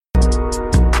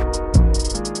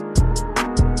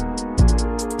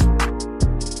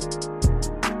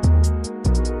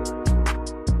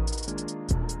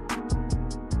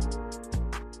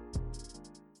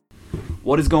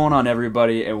What is going on,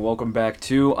 everybody, and welcome back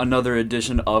to another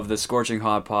edition of the Scorching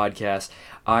Hot Podcast.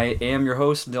 I am your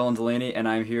host, Dylan Delaney, and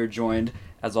I'm here joined,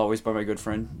 as always, by my good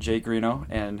friend, Jake Reno.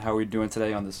 And how are we doing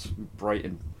today on this bright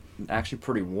and actually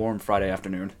pretty warm Friday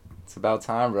afternoon? It's about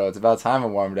time, bro. It's about time I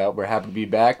warmed up. We're happy to be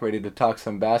back, ready to talk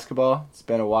some basketball. It's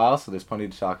been a while, so there's plenty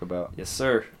to talk about. Yes,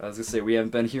 sir. I was going to say, we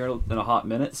haven't been here in a hot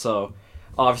minute, so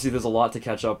obviously there's a lot to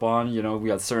catch up on. You know, we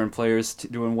got certain players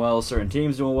doing well, certain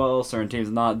teams doing well, certain teams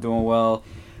not doing well.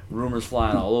 Rumors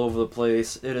flying all over the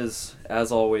place. It is,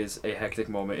 as always, a hectic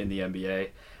moment in the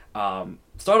NBA.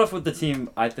 Start off with the team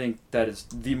I think that is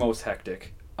the most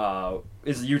hectic.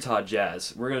 Is the Utah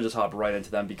Jazz. We're going to just hop right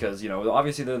into them because, you know,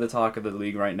 obviously they're the talk of the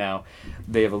league right now.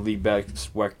 They have a league best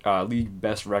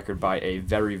record by a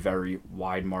very, very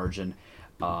wide margin.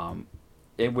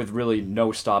 With really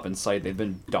no stop in sight. They've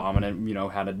been dominant, you know,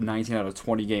 had a 19 out of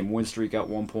 20 game win streak at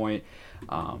one point.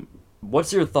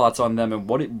 What's your thoughts on them,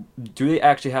 and do they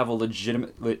actually have a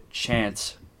legitimate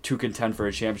chance to contend for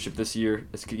a championship this year?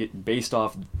 It's based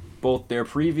off both their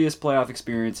previous playoff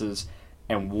experiences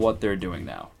and what they're doing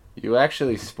now. You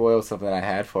actually spoiled something I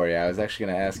had for you. I was actually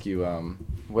going to ask you,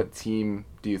 what team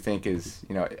do you think is,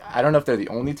 you know, I don't know if they're the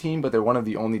only team, but they're one of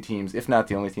the only teams, if not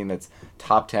the only team, that's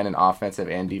top 10 in offensive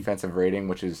and defensive rating,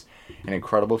 which is an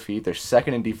incredible feat. They're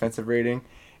second in defensive rating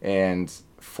and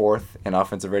fourth in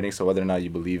offensive rating, so whether or not you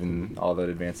believe in all that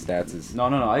advanced stats is I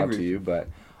up agree to you. But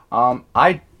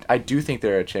I do think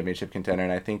they're a championship contender,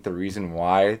 and I think the reason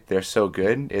why they're so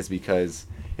good is because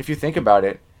if you think about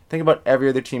it, think about every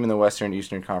other team in the Western and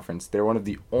Eastern Conference. They're one of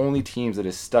the only teams that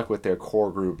has stuck with their core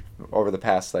group over the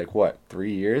past, 4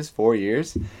 years?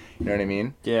 You know what I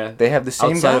mean? Yeah. They have the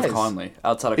same outside guys.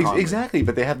 Outside of Conley. Exactly,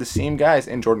 but they have the same guys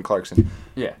and Jordan Clarkson.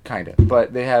 Yeah. Kind of.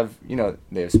 But they have, they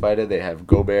have Spida, they have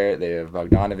Gobert, they have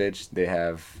Bogdanovich, they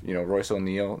have, Royce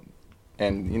O'Neal.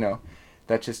 And,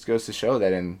 that just goes to show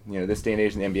that in, this day and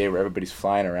age in the NBA where everybody's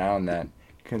flying around, that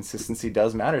consistency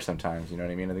does matter sometimes. You know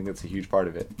what I mean? I think that's a huge part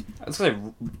of it. I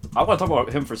want to talk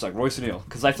about him for a second, Royce O'Neal,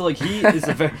 because I feel like he is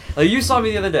a very you saw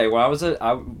me the other day when I was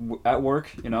at work,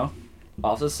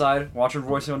 off to the side watching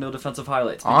Royce O'Neal defensive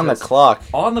highlights. On the clock.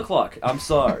 I'm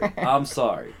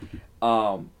sorry.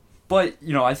 But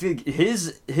I think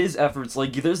his efforts,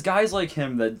 there's guys like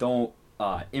him that don't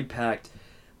impact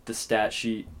the stat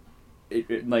sheet.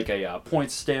 Like a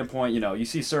points standpoint, you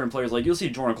see certain players, you'll see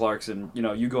Jordan Clarkson,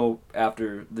 you go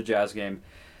after the Jazz game,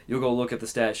 you'll go look at the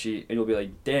stat sheet, and you'll be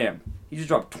like, damn, he just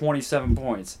dropped 27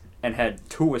 points and had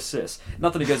 2 assists.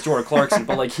 Nothing against Jordan Clarkson,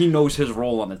 but, he knows his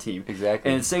role on the team.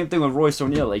 Exactly. And same thing with Royce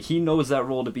O'Neal. He knows that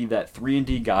role to be that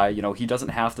 3-and-D guy. He doesn't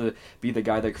have to be the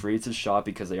guy that creates his shot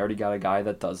because they already got a guy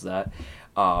that does that.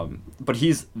 But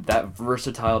he's that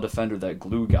versatile defender, that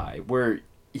glue guy, where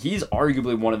he's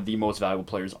arguably one of the most valuable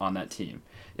players on that team.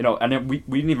 And then we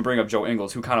didn't even bring up Joe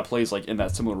Ingles, who kind of plays in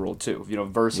that similar role too.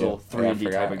 Versatile 3-and-D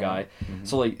type of guy. Mm-hmm.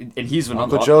 So and he's been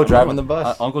Uncle Joe driving the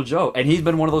bus. Uncle Joe, and he's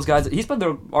been one of those guys. He's been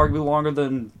there arguably longer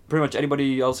than pretty much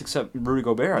anybody else except Rudy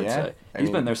Gobert. I'd say he's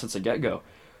been there since the get go.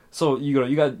 So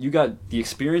you got the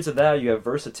experience of that. You have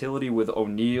versatility with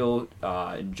O'Neal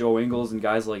and Joe Ingles and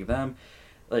guys like them.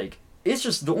 It's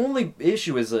just the only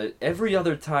issue is that every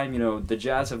other time, the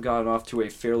Jazz have gotten off to a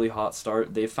fairly hot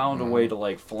start, they've found a way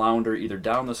to, flounder either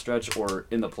down the stretch or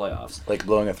in the playoffs. Like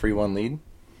blowing a 3-1 lead?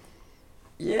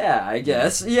 Yeah, I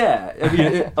guess. Yeah. I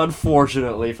mean,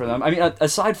 unfortunately for them. I mean,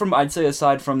 aside from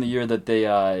the year that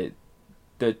they,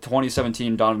 the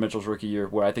 2017 Donovan Mitchell's rookie year,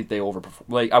 where I think they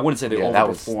overperformed. I wouldn't say they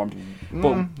overperformed.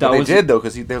 But they did, though,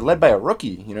 because they're led by a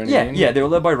rookie. You know what I mean? Yeah, they were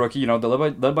led by a rookie. They're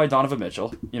led by Donovan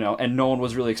Mitchell, and no one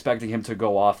was really expecting him to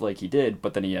go off like he did,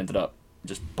 but then he ended up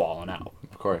just balling out.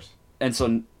 Of course. And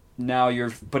so now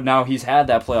he's had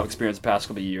that playoff experience the past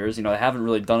couple of years. They haven't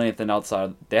really done anything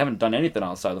outside. They haven't done anything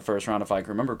outside the first round, if I can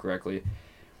remember correctly.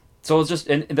 So it's just,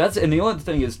 and the other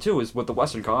thing is with the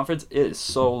Western Conference, it is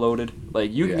so loaded.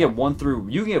 You can get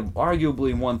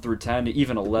arguably 1 through 10,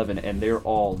 even 11, and they are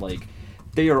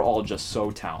all just so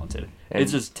talented. And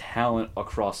it's just talent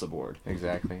across the board.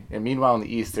 Exactly. And meanwhile in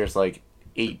the East, there's 8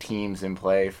 teams in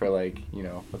play for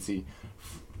let's see,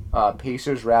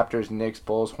 Pacers, Raptors, Knicks,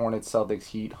 Bulls, Hornets, Celtics,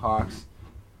 Heat, Hawks,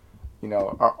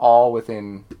 are all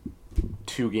within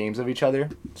 2 games of each other.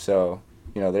 So,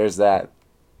 there's that.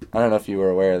 I don't know if you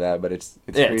were aware of that, but it's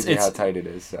crazy how tight it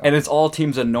is. So. And it's all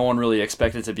teams that no one really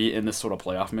expected to be in this sort of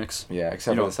playoff mix. Yeah,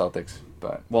 except for the Celtics.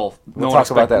 But we'll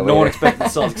talk about that later. No one expected the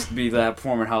Celtics to be that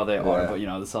performant how they are, but the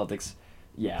Celtics,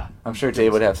 yeah. I'm sure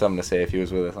Dave would have something to say if he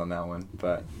was with us on that one,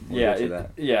 but we'll get to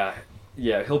that.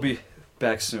 Yeah, he'll be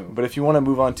back soon. But if you want to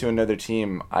move on to another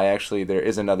team, there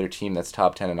is another team that's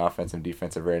top 10 in offensive and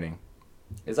defensive rating.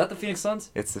 Is that the Phoenix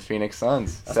Suns? It's the Phoenix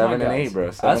Suns. That's my 7 and guys. 8,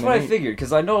 bro. That's what I figured,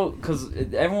 because I know, because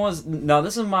everyone's, now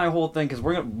this is my whole thing, because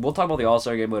we'll talk about the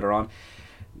All-Star game later on.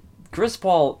 Chris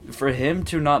Paul, for him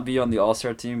to not be on the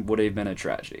All-Star team would have been a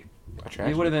tragedy.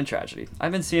 It would have been a tragedy.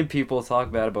 I've been seeing people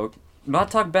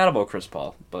not talk bad about Chris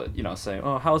Paul, but, say,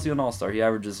 oh, how is he an All-Star? He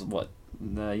averages, what?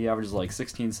 He averages like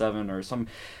 16-7 or some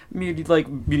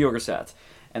mediocre stats.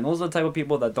 And those are the type of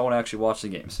people that don't actually watch the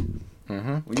games.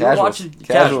 Mm-hmm.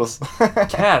 Casuals.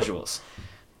 Casuals.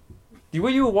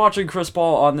 When you were watching Chris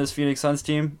Paul on this Phoenix Suns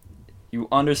team, you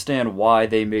understand why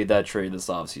they made that trade this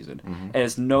offseason. Mm-hmm. And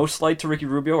it's no slight to Ricky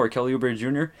Rubio or Kelly Oubre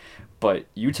Jr., but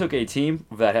you took a team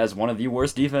that has one of the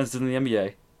worst defenses in the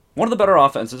NBA, one of the better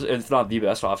offenses, if not the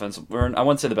best offense, I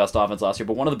wouldn't say the best offense last year,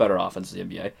 but one of the better offenses in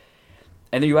the NBA.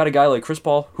 And then you had a guy like Chris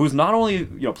Paul, who's not only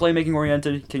playmaking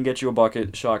oriented, can get you a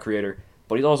bucket, shot creator,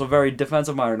 but he's also very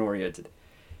defensive minded oriented.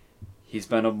 He's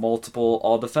been a multiple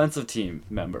all-defensive team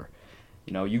member.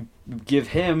 You give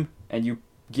him and you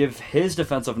give his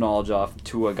defensive knowledge off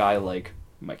to a guy like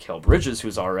Mikal Bridges,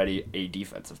 who's already a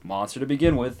defensive monster to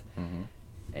begin with,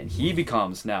 and he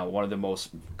becomes now one of the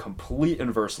most complete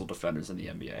and versatile defenders in the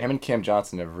NBA. Him and Cam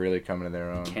Johnson have really come into their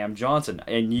own. Cam Johnson.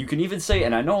 And you can even say,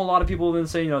 and I know a lot of people have been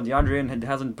saying, DeAndre Ayton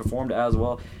hasn't performed as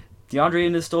well. DeAndre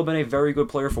Ayton has still been a very good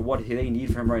player for what they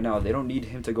need from him right now. They don't need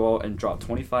him to go out and drop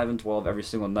 25 and 12 every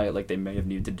single night like they may have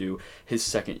needed to do his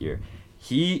second year.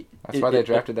 That's why they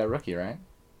drafted that rookie, right?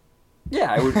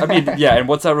 Yeah, and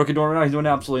what's that rookie doing right now? He's doing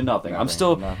absolutely nothing. Nothing.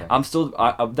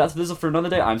 This is for another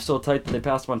day. I'm still tight that they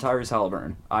passed on Tyrese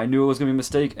Halliburton. I knew it was going to be a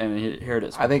mistake, and here it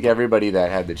is. I think everybody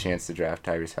that had the chance to draft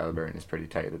Tyrese Halliburton is pretty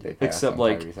tight that they passed on Tyrese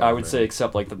Halliburton. I would say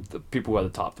except the people who had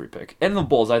the top 3 pick. And the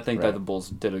Bulls, I think that the Bulls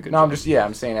did a good job.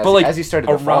 I'm saying as he started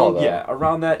to fall, though. Yeah,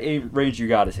 around that age range, you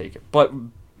got to take it. But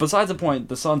besides the point,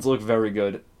 the Suns look very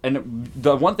good. And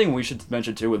the one thing we should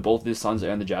mention, too, with both the Suns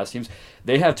and the Jazz teams,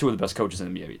 they have 2 of the best coaches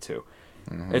in the NBA, too.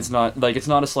 Mm-hmm. It's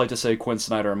not a slight to say Quinn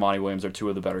Snyder and Monty Williams are 2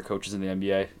 of the better coaches in the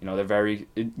NBA.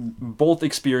 They're both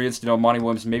experienced. Monty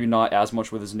Williams maybe not as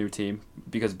much with his new team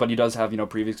but he does have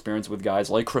previous experience with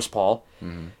guys like Chris Paul,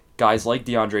 guys like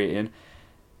DeAndre Ayton,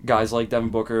 guys like Devin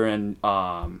Booker, and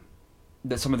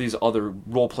some of these other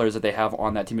role players that they have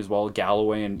on that team as well,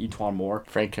 Galloway and Etuan Moore.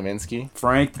 Frank Kaminsky.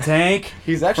 Frank the Tank.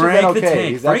 He's actually been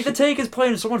okay. The Tank is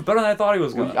playing so much better than I thought he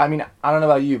was going to. I mean, I don't know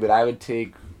about you, but I would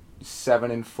take 7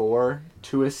 and 4,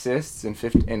 2 assists in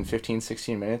 15,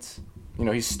 16 minutes.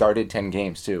 He started 10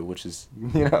 games too, which is,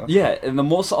 Yeah, and the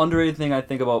most underrated thing I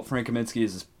think about Frank Kaminsky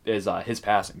is his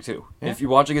passing too. Yeah. If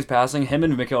you're watching his passing, him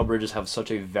and Mikal Bridges have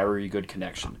such a very good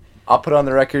connection. I'll put on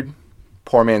the record,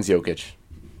 poor man's Jokic.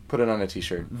 Put it on a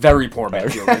t-shirt. Very poor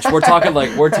man's Jokic.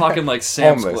 We're talking like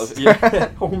Sam's homeless.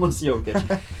 Homeless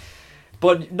Jokic.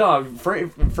 But no,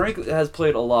 Frank has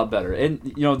played a lot better, and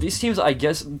these teams, I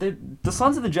guess the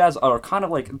Suns and the Jazz are kind of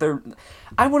like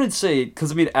I wouldn't say,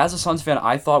 because as a Suns fan,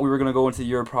 I thought we were gonna go into the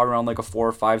year probably around like a 4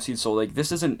 or 5 seed, so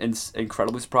this isn't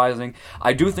incredibly surprising.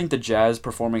 I do think the Jazz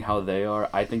performing how they are,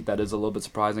 I think that is a little bit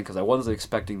surprising because I wasn't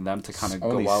expecting them to kind of go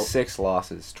out. Only 6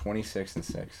 losses, 26 and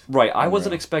 6. Right, I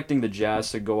wasn't expecting the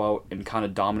Jazz to go out and kind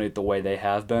of dominate the way they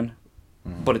have been.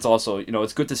 Mm-hmm. But it's also,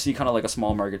 it's good to see kind of like a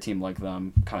small market team like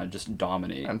them kind of just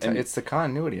dominate. It's the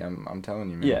continuity, I'm telling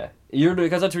you, man. Yeah,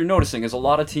 because that's what you're noticing is a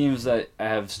lot of teams that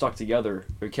have stuck together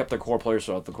or kept their core players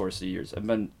throughout the course of the years have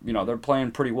been, they're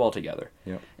playing pretty well together.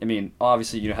 Yeah.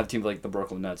 Obviously, you have teams like the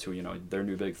Brooklyn Nets who, their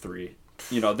new big 3.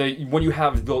 When you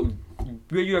have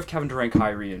Kevin Durant,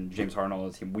 Kyrie, and James Harden on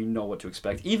the team, we know what to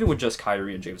expect, even with just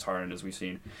Kyrie and James Harden, as we've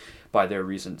seen by their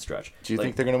recent stretch. Do you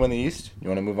think they're going to win the East? You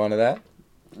want to move on to that?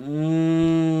 I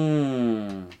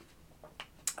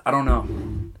don't know.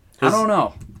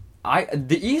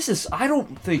 The East is. I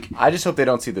don't think. I just hope they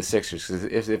don't see the Sixers, because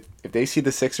if they see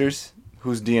the Sixers,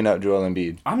 who's D'ing up Joel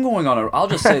Embiid? I'm going on. I'll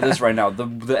just say this right now: the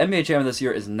NBA champion this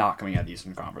year is not coming out of the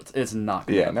Eastern Conference. It's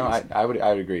not. I would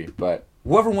agree, but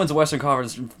whoever wins the Western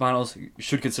Conference Finals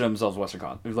should consider themselves Western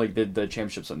Conference, like the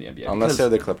championships in the NBA. Unless they're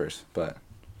the Clippers, but.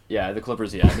 Yeah, the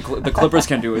Clippers. Yeah, the Clippers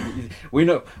can do it. We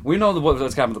know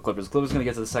what's happening with the Clippers. The Clippers are gonna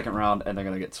get to the second round and they're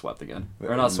gonna get swept again.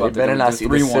 Or not swept. They better not see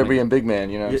the Serbian big man.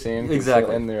 You know what I'm saying?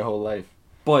 Exactly. End their whole life.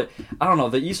 But I don't know.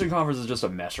 The Eastern Conference is just a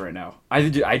mess right now. I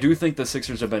do think the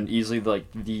Sixers have been easily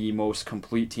the most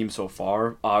complete team so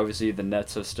far. Obviously, the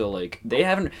Nets are still they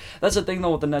haven't. That's the thing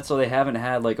though with the Nets. So they haven't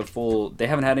had They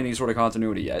haven't had any sort of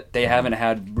continuity yet. They haven't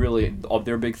had really of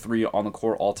their big 3 on the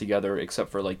court altogether, except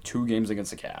for 2 games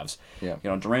against the Cavs. Yeah.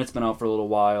 Durant's been out for a little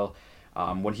while.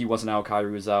 When he wasn't out,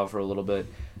 Kyrie was out for a little bit.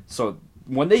 So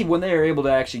when they are able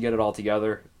to actually get it all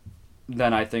together,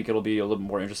 then I think it'll be a little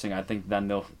more interesting. I think then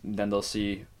they'll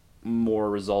see more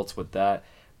results with that.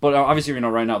 But obviously,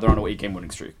 right now they're on an 8-game winning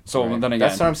streak. So Right. then again,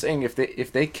 That's what I'm saying.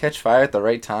 If they catch fire at the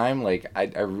right time, like I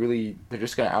really, they're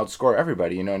just gonna outscore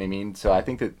everybody. You know what I mean? So I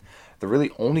think that the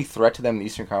really only threat to them in the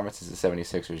Eastern Conference is the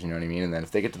 76ers. You know what I mean? And then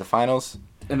if they get to the finals,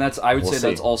 and I would We'll say see.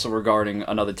 that's also regarding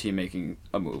another team making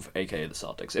a move, aka the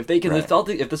Celtics. If they can, Right.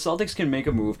 if the Celtics can make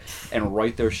a move and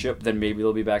right their ship, then maybe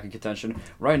they'll be back in contention.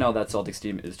 Right now, that Celtics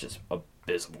team is just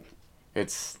abysmal.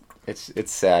 it's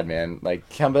sad, man. Like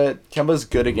Kemba's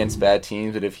good against bad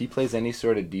teams, but if he plays any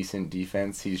sort of decent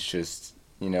defense, he's just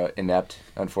inept.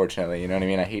 Unfortunately, you know what I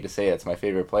mean. I hate to say it, it's my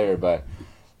favorite player, but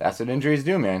that's what injuries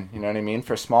do, man. You know what I mean.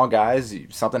 For small guys,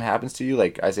 something happens to you,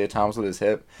 like Isaiah Thomas with his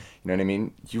hip. You know what I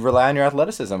mean. You rely on your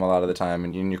athleticism a lot of the time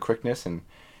and your quickness, and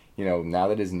now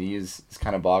that his knee is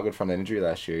kind of boggled from that injury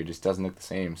last year, he just doesn't look the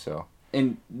same. So.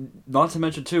 And not to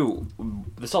mention too,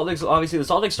 the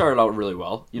Celtics started out really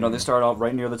well. They started out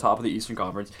right near the top of the Eastern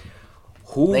Conference.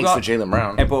 Thanks to Jaylen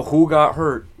Brown. But who got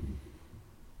hurt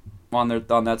on that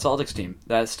Celtics team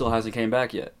that still hasn't came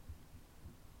back yet?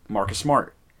 Marcus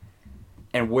Smart.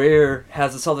 And where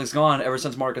has the Celtics gone ever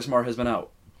since Marcus Smart has been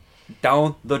out?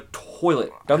 Down the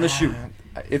toilet, down the chute.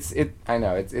 I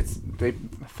know it's they've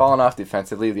fallen off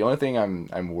defensively. The only thing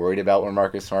I'm worried about when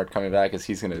Marcus Smart coming back is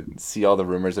he's gonna see all the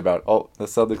rumors about the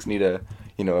Celtics need a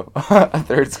a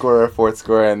third scorer, a fourth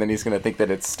scorer, and then he's gonna think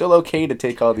that it's still okay to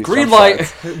take all these green jump light,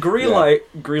 shots. green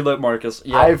light, Marcus.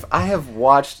 Yeah. I have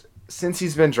watched since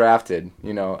he's been drafted.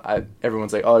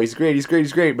 Everyone's like, oh, he's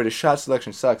great, but his shot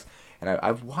selection sucks, and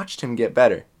I've watched him get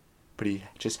better. But he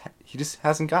just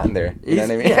hasn't gotten there. You know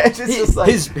what I mean? Yeah, It's just like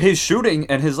his shooting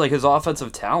and his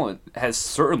offensive talent has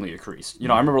certainly increased. I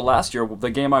remember last year,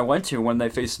 the game I went to when they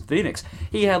faced Phoenix,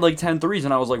 he had like 10 threes,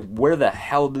 and I was like, where the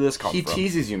hell did this come from? He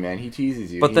teases you, man. He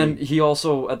teases you. But then he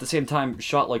also, at the same time,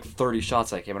 shot like 30 shots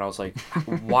that game, and I was like,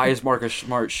 why is Marcus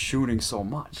Smart shooting so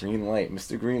much? Green light,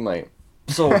 Mr. Green Light.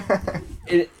 So,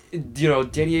 Danny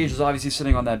Ainge is obviously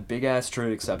sitting on that big-ass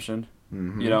trade exception.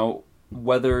 Mm-hmm.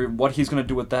 What he's going to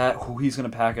do with that, who he's going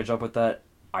to package up with that,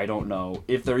 I don't know.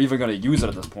 If they're even going to use it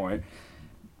at this point,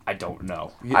 I don't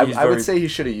know. I would say he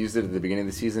should have used it at the beginning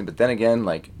of the season, but then again,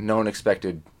 like, no one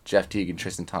expected Jeff Teague and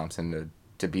Tristan Thompson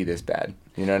to be this bad.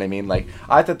 You know what I mean? Like,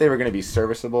 I thought they were going to be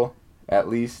serviceable, at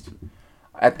least.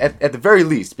 At the very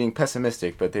least, being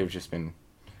pessimistic, but they've just been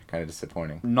kind of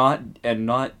disappointing. Not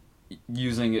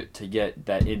using it to get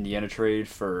that Indiana trade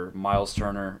for Miles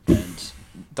Turner and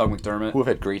Doug McDermott. Who have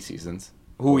had great seasons.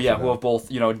 Who have both,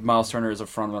 Miles Turner is a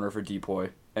front runner for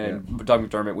Depoy. And Doug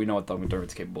McDermott, we know what Doug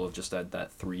McDermott's capable of, just that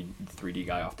 3D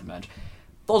guy off the bench.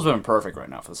 Those would have been perfect right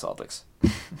now for the Celtics.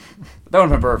 That would have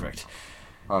been perfect.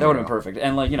 That would have been perfect.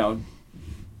 And,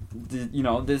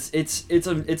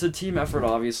 it's a team effort,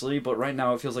 obviously, but right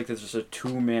now it feels like there's just a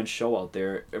two-man show out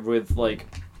there with,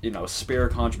 spare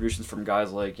contributions from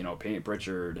guys like, Payne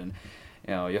Pritchard, and,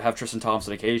 you have Tristan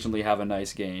Thompson occasionally have a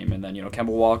nice game, and then, Kemba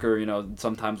Walker,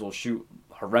 sometimes will shoot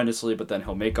horrendously, but then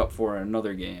he'll make up for it in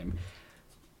another game.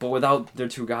 But without their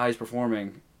two guys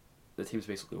performing, the team's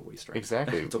basically a waste, right?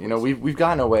 Exactly. We've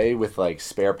gotten away with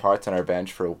spare parts on our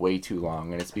bench for way too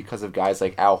long, and it's because of guys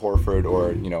like Al Horford or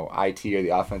IT or the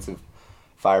offensive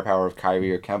firepower of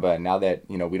Kyrie or Kemba. And now that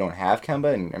we don't have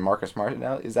Kemba and Marcus Smart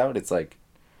now is out, it's like,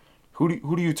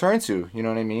 who do you turn to? You know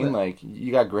what I mean? Like,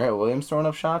 you got Grant Williams throwing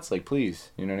up shots. Like,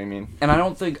 please, you know what I mean? And I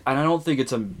don't think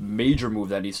it's a major move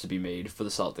that needs to be made for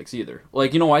the Celtics either.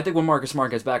 I think when Marcus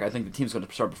Smart gets back, I think the team's going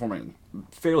to start performing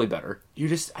fairly better.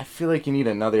 I feel like you need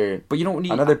another, but you don't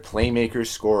need another playmaker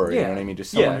scorer. Yeah, you know what I mean? Just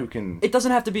someone who can. It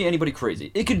doesn't have to be anybody crazy.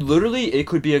 It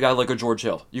could be a guy like a George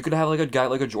Hill. You could have a guy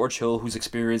like a George Hill who's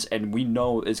experienced and we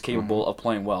know is capable of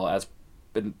playing well as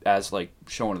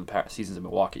shown in the past seasons in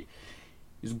Milwaukee.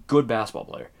 He's a good basketball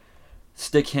player.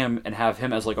 Stick him and have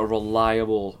him as a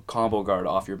reliable combo guard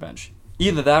off your bench.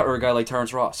 Either that or a guy like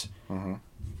Terrence Ross. Mm-hmm.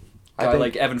 A guy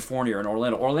like Evan Fournier in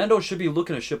Orlando. Orlando should be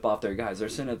looking to ship off their guys. They're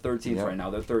sitting at 13th right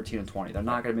now. They're 13-20. They're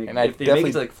not going to make. If they make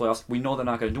it to the playoffs, we know they're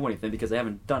not going to do anything because they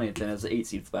haven't done anything as the 8th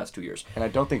seed for the last 2 years. And I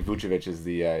don't think Vucevic is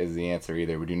the answer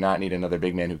either. We do not need another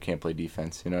big man who can't play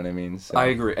defense. You know what I mean? So. I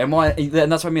agree, and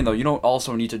that's what I mean though. You don't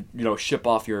also need to ship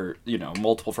off your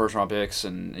multiple first round picks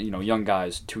and young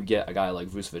guys to get a guy like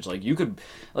Vucevic. Like you could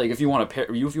if you want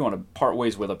to part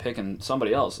ways with a pick and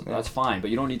somebody else, that's fine. But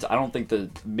you don't need to. I don't think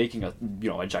that making a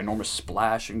ginormous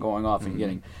splash and going off and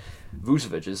getting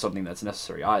Vucevic is something that's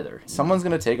necessary either. Someone's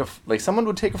gonna someone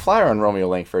would take a flyer on Romeo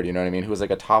Langford. You know what I mean? Who was a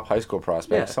top high school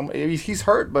prospect. Yeah. He's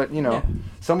hurt, but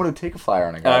someone would take a flyer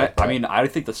on a guy. I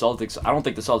think the Celtics. I don't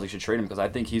think the Celtics should trade him because I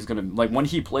think he's gonna when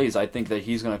he plays. I think that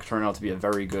he's gonna turn out to be a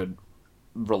very good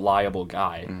reliable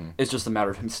guy. It's just a matter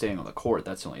of him staying on the court.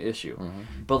 That's the only issue.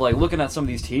 But like looking at some of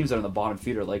these teams that are in the bottom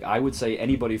feeder, like I would say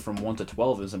anybody from 1 to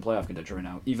 12 is in playoff contention right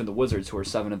now. Even the Wizards, who are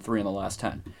 7-3 in the last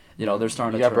 10. You know, they're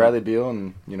starting You to got Bradley Beal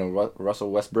and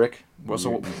Russell Westbrook.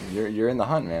 Russell- You're in the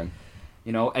hunt, man.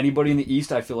 You know, anybody in the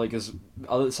East, I feel like is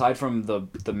aside from the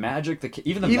Magic,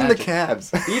 even the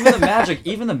Cavs,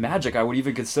 even the Magic, I would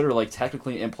even consider like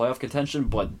technically in playoff contention,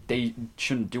 but they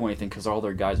shouldn't do anything because all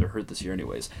their guys are hurt this year,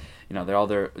 anyways. You know, they're all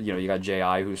there. You know, you got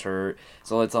J.I. who's hurt,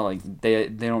 so it's not like they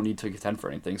don't need to contend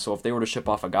for anything. So if they were to ship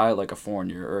off a guy like a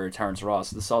Fournier or a Terrence Ross,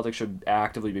 the Celtics should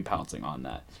actively be pouncing on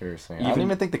that. Seriously, I don't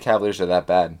even think the Cavaliers are that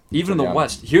bad. Even in the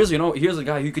West, here's a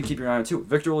guy you could keep your eye on too,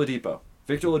 Victor Oladipo.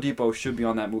 Victor Oladipo should be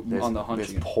on that on the hunt.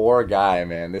 This poor guy,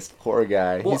 man. This poor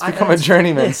guy. Well, he's become a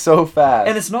journeyman so fast.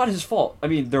 And it's not his fault. I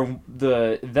mean,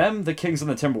 the Kings and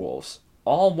the Timberwolves,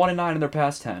 all 1-9 in their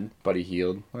past 10. Buddy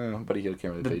Hield. Well, Buddy Hield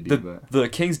can't really play deep, but the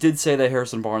Kings did say that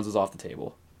Harrison Barnes is off the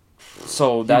table.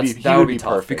 So that would be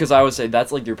tough perfect. because I would say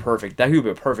that's like your perfect. That would be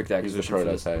a perfect he's acquisition a for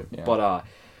this. prototype. Yeah. But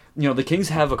you know, the Kings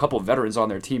have a couple of veterans on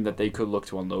their team that they could look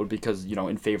to unload because, you know,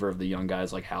 in favor of the young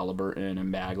guys like Halliburton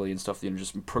and Bagley and stuff, you know,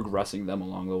 just progressing them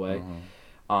along the way.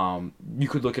 You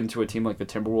could look into a team like the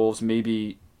Timberwolves,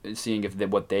 maybe seeing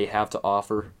what they have to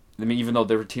offer. I mean, even though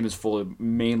their team is full of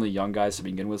mainly young guys to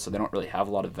begin with, so they don't really have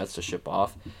a lot of vets to ship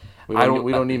off. We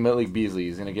don't need Malik Beasley.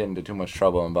 He's gonna get into too much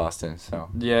trouble in Boston. So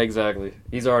yeah, exactly.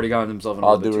 He's already gotten himself in.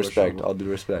 All due respect.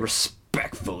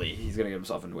 Respectfully, he's gonna get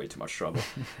himself in way too much trouble.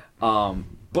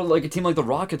 But like a team like the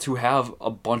Rockets, who have a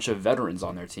bunch of veterans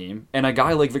on their team, and a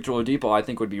guy like Victor Oladipo, I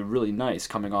think would be really nice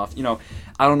coming off. You know,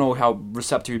 I don't know how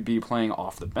receptive he'd be playing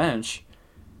off the bench,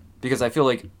 because I feel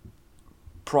like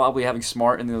probably having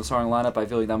Smart in the starting lineup, I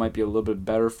feel like that might be a little bit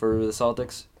better for the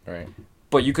Celtics. Right.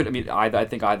 But you could, I mean, I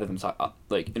think either of them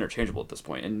like interchangeable at this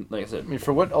point. And like I said, I mean,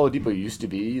 for what Oladipo used to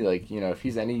be, like, you know, if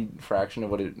he's any fraction of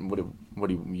what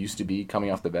he used to be coming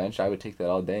off the bench, I would take that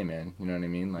all day, man. You know what I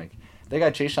mean? Like, they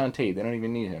got Jason Tate. They don't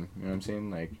even need him. You know what I'm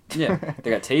saying? Like, yeah,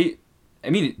 they got Tate. I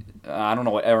mean, I don't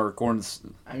know what Eric Gordon's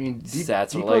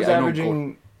stats are like. He's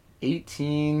averaging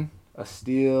 18, a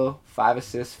steal, 5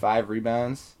 assists, 5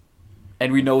 rebounds.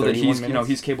 And we know that he's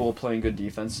he's capable of playing good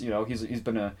defense. You know, he's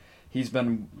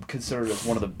been considered as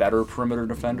one of the better perimeter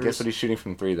defenders. Guess what he's shooting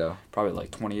from 3 though? Probably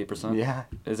like 28%. Yeah.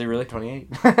 Is he really? 28.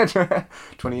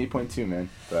 28.2, man.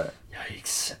 But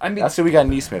yikes! I mean, that's what we got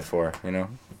Neesmith for, you know.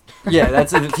 Yeah,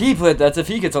 that's if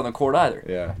he gets on the court either.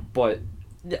 Yeah. But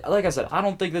yeah, like I said, I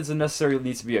don't think that necessarily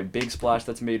needs to be a big splash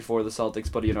that's made for the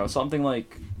Celtics, but you know, something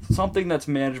that's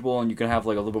manageable and you can have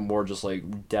like a little bit more just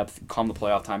like depth come the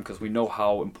playoff time, because we know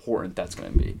how important that's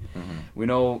going to be. We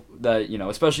know that, you know,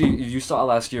 especially you saw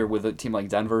last year with a team like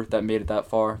Denver that made it that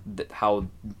far, how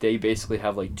they basically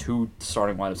have like 2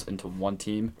 starting lineups into one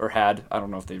team, or had. I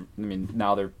don't know if they. I mean,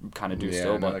 now they're kind of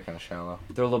still, but they're kind of shallow.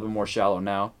 They're a little bit more shallow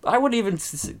now. I wouldn't even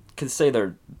could say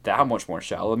they're that much more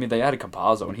shallow. I mean, they added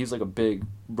Campazzo, and he's like a big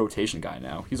rotation guy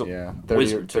now. He's a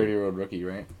wizard, 30-year-old rookie,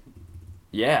 right?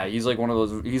 Yeah, he's like one of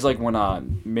those. He's like when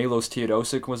Milos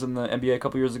Teodosic was in the NBA a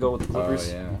couple years ago with the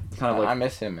Clippers. Oh yeah, kind of like I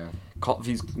miss him, man.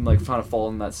 He's like trying to fall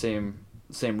in that same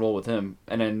role with him.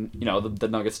 And then, you know, the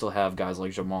Nuggets still have guys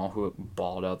like Jamal, who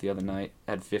balled out the other night,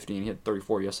 had 15, he had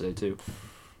 34 yesterday too.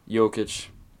 Jokic,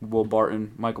 Will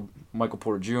Barton, Michael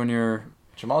Porter Jr.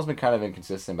 Jamal's been kind of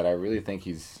inconsistent, but I really think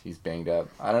he's banged up.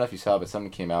 I don't know if you saw, but something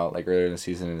came out like earlier in the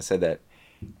season and it said that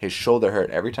his shoulder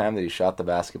hurt every time that he shot the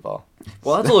basketball.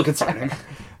 Well, that's a little concerning.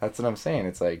 That's what I'm saying.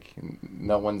 It's like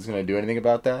no one's gonna do anything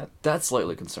about that. That's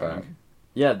slightly concerning.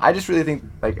 Yeah, I just really think,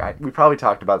 like, we probably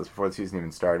talked about this before the season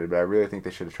even started, but I really think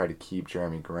they should have tried to keep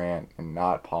Jeremy Grant and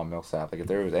not Paul Millsap. Like, if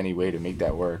there was any way to make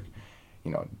that work,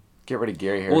 you know, get rid of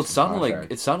Gary Harris. Well,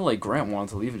 it sounded like Grant wanted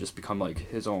to leave and just become like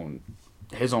his own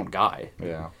guy.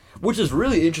 Yeah. Which is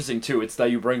really interesting too. It's that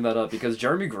you bring that up, because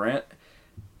Jeremy Grant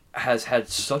has had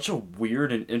such a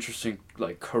weird and interesting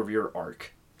like career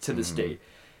arc to this date.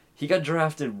 He got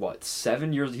drafted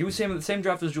 7 years? He was the same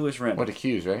draft as Julius Randle. Went to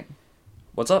Q's, right?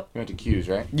 What's up? He went to Q's,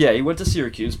 right? Yeah, he went to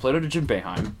Syracuse, played under Jim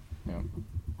Boeheim. Yeah.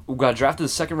 Got drafted the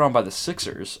second round by the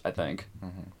Sixers, I think.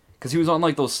 Because he was on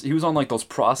like those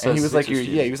process. And he was like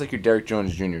your Derrick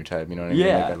Jones Jr. type, you know what I mean?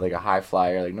 Yeah. Like a high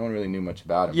flyer. Like no one really knew much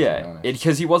about him. Yeah,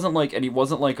 because he wasn't like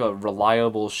a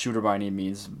reliable shooter by any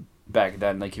means back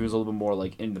then. Like he was a little bit more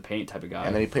like in the paint type of guy.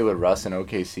 And then he played with Russ in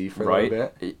OKC for a little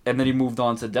bit. And then he moved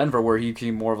on to Denver, where he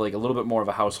became more of like a little bit more of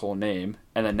a household name.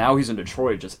 And then now he's in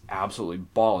Detroit, just absolutely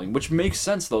balling, which makes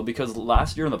sense though, because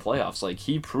last year in the playoffs, like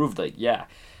he proved like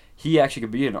he actually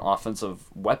could be an offensive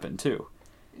weapon too.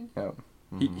 Yeah.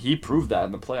 He proved that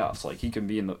in the playoffs. Like he can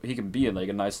be in like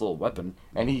a nice little weapon.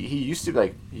 And he used to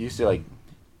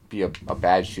be a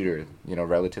bad shooter,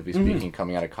 relatively speaking,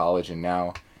 coming out of college, and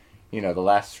now, the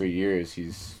last 3 years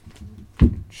he's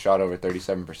shot over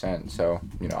 37%. So,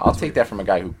 I'll take that from a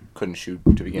guy who couldn't shoot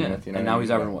to begin with. And now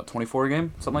he's averaging, 24 a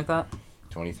game? Something like that?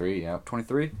 23, yeah.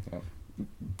 23? Yeah.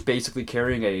 Basically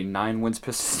carrying a 9-wins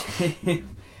Pistons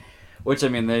team. Which, I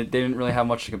mean, they didn't really have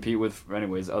much to compete with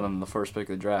anyways, other than the first pick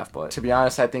of the draft. But to be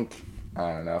honest, I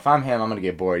don't know. If I'm him, I'm going to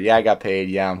get bored. Yeah, I got paid.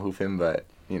 Yeah, I'm hoofing, but...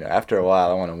 after a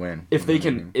while, I want to win. If they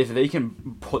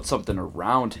can put something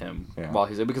around him while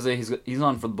he's there, because he's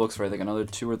on for the books for I think another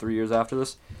 2 or 3 years after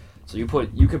this, so you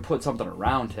could put something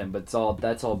around him, but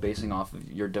that's all basing off of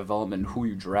your development and who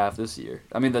you draft this year.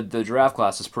 I mean the draft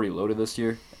class is pretty loaded this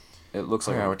year. It looks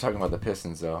like we're talking about the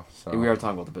Pistons though. So. We are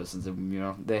talking about the Pistons.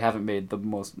 They haven't made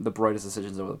the brightest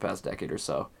decisions over the past decade or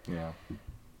so. Yeah.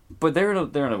 But they're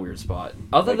in a weird spot.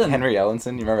 Other than Henry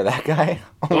Ellenson, you remember that guy?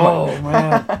 Oh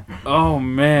man. Oh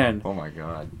man. Oh my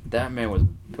God. That man was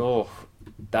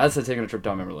that's taking a trip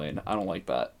down memory lane. I don't like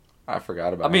that. I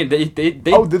forgot about. I mean, they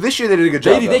this year they did a good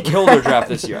job. They killed their draft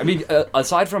this year. I mean,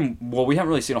 aside from we haven't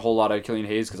really seen a whole lot of Killian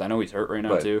Hayes because I know he's hurt right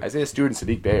now too. Isaiah Stewart and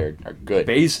Sadiq Bey are good.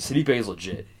 Sadiq Bey is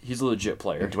legit. He's a legit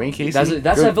player. And Dwayne Casey.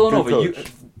 That's at Villanova.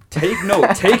 Take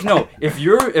note. Take note. If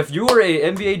you are a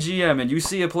NBA GM and you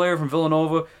see a player from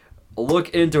Villanova, look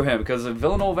into him because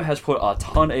Villanova has put a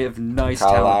ton of nice Kyle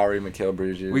talent. Lowry, Mikal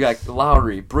Bridges. We got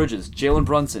Lowry, Bridges, Jalen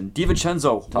Brunson,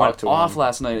 DiVincenzo went off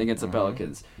last night against the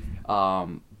Pelicans.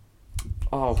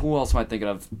 Who else am I thinking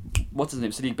of? What's his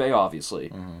name? Sadiq Bey, obviously.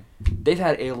 Mm-hmm. They've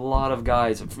had a lot of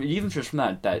guys, even just from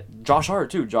that Josh Hart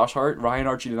too. Josh Hart, Ryan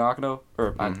Arcidiacono,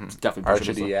 or definitely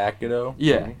Arcidiacono.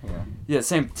 Yeah,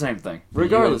 same thing.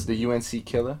 Regardless, the UNC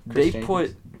killer.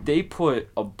 They put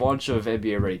a bunch of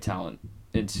NBA ready talent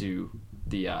into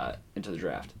the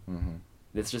draft. Mm-hmm.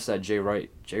 It's just that Jay Wright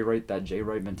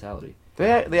mentality.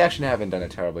 They actually haven't done a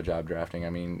terrible job drafting. I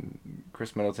mean,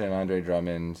 Chris Middleton, Andre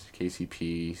Drummond,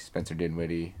 KCP, Spencer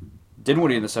Dinwiddie.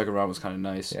 Dinwiddie in the second round was kind of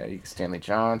nice. Yeah, Stanley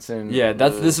Johnson. Yeah,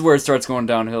 this is where it starts going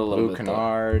downhill a little bit. Luke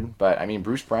Kennard, but I mean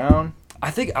Bruce Brown. I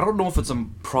don't know if it's a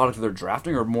product of their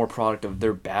drafting or more product of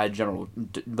their bad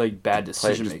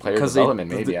decision making. Player development,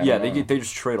 maybe. They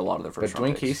just trade a lot of their first round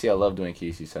picks. Dwayne Casey, I love Dwayne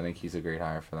Casey, so I think he's a great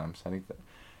hire for them. So I think that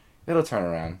it'll turn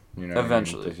around.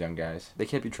 Eventually, those young guys. They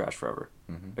can't be trash forever.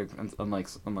 Mm-hmm. Unlike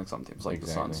some teams like the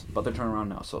Suns, but they're turning around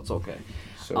now, so it's okay.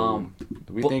 So,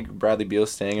 do we think Bradley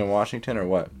Beal's staying in Washington or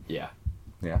what? Yeah.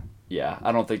 Yeah. Yeah,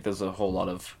 I don't think there's a whole lot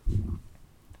of.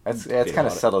 It's kind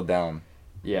of settled down.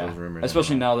 Yeah,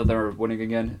 especially now that they're winning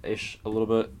again, a little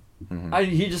bit.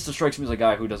 Mm-hmm. He just strikes me as a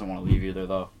guy who doesn't want to leave either,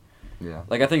 though. Yeah.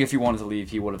 Like I think if he wanted to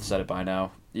leave, he would have said it by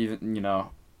now. Even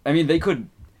I mean, they could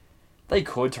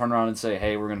turn around and say,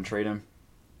 "Hey, we're gonna trade him,"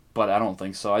 but I don't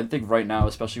think so. I think right now,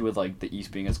 especially with like the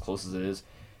East being as close as it is,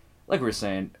 like we were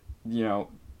saying,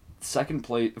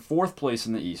 fourth place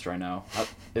in the East right now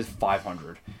is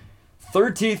 500.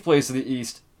 13th place in the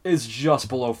East is just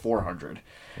below 400.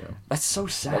 Yeah. That's so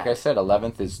sad. Like I said,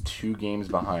 11th is 2 games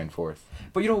behind 4th.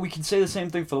 But we can say the same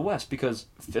thing for the West because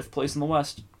 5th place in the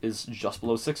West is just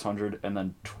below 600, and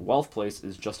then 12th place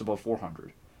is just above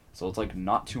 400. So it's like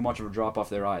not too much of a drop off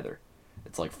there either.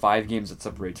 It's like 5 games that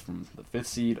separates from the 5th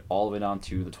seed all the way down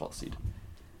to the 12th seed.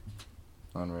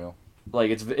 Unreal.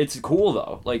 Like it's cool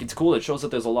though. Like it's cool. It shows that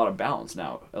there's a lot of balance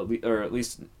now, or at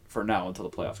least for now until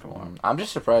the playoffs come along. I'm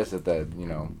just surprised that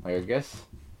I guess.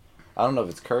 I don't know if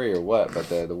it's Curry or what, but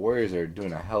the Warriors are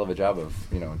doing a hell of a job of,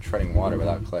 treading water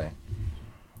without Clay.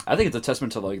 I think it's a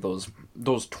testament to like those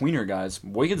tweener guys.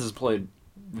 Wiggins has played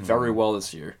very well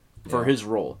this year for his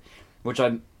role, which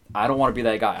I don't want to be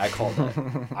that guy. I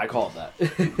call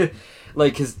that.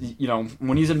 Like, cause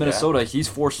when he's in Minnesota, he's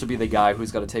forced to be the guy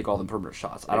who's got to take all the perimeter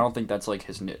shots. I don't think that's like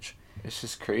his niche. It's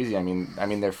just crazy. I mean,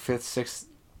 their 5th, 6th,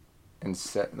 and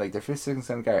their 5th, 6th, and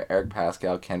 7th guy are Eric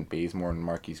Pascal, Kent Bazemore, and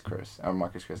Marquise Chris.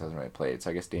 Marquise Chris hasn't really played, so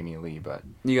I guess Damian Lee. But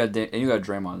you got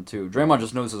Draymond too. Draymond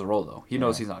just knows his role though. He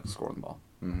knows he's not scoring the ball,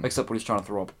 except when he's trying to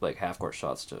throw up like half court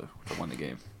shots to win the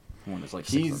game. When it's like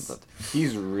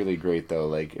he's really great though.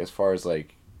 Like as far as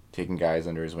like taking guys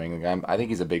under his wing, like, I think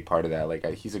he's a big part of that. Like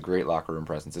he's a great locker room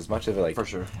presence. As much of it like for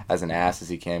sure as an ass as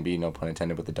he can be, no pun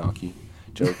intended with the donkey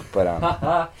joke. But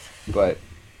that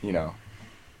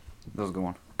was a good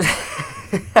one.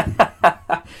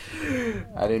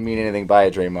 I didn't mean anything by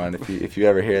it, Draymond. If you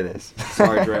ever hear this,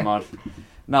 sorry, Draymond.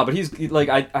 No, but he's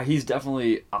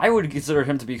definitely. I would consider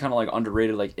him to be kind of like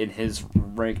underrated, like in his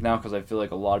rank now, because I feel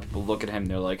like a lot of people look at him,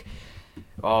 and they're like,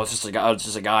 oh, it's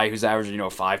just a guy who's averaging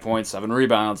 5 points, 7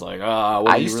 rebounds. Like, what I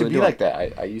are you used really to be doing? like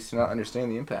that. I used to not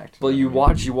understand the impact. But you know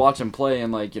what watch him play,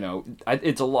 and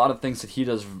it's a lot of things that he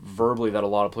does verbally that a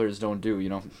lot of players don't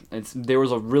do. There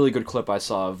was a really good clip I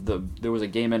saw of there was a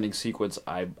game-ending sequence.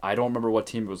 I don't remember what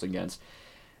team it was against,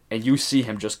 and you see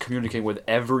him just communicating with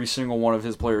every single one of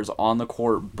his players on the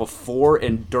court before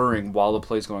and during while the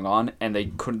play's going on, and they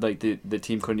couldn't the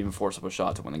team couldn't even force up a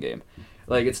shot to win the game.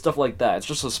 Like, it's stuff like that. It's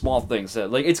just the small things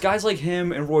that it's guys like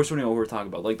him and Royce O'Neal who we're talking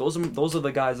about. Like those are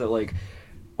the guys that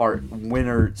are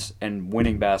winners and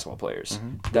winning basketball players.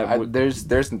 Mm-hmm.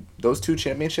 There's those 2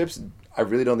 championships. I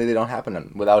really don't think they don't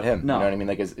happen without him. No. You know what I mean?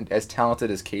 Like as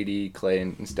talented as KD, Clay,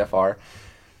 and Steph are,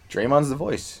 Draymond's the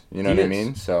voice. You know He what I is.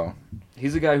 mean? So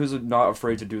he's a guy who's not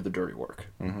afraid to do the dirty work.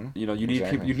 mm-hmm. You need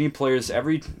Exactly. you need players.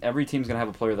 Every team's gonna have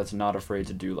a player that's not afraid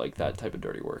to do that type of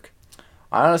dirty work.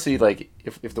 I honestly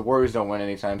if the Warriors don't win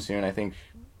anytime soon, I think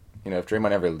if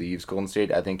Draymond ever leaves Golden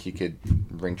State, I think he could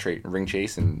ring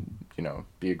chase and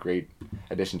be a great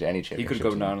addition to any He championship. could go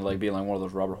team. down to being one of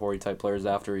those Robert Horry type players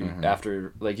after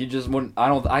Mm-hmm. he just wouldn't.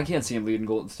 I can't see him leading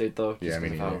Golden State though. Yeah, Just me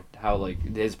 'cause neither. of how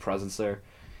his presence there.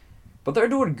 But they're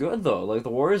doing good though. The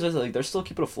Warriors they're still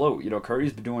keeping afloat.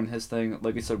 Curry's been doing his thing.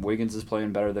 Like we said, Wiggins is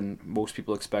playing better than most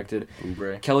people expected.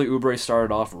 Oubre. Kelly Oubre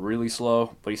started off really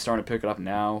slow, but he's starting to pick it up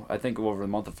now. I think over the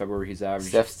month of February he's averaged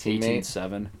Steph's teammate.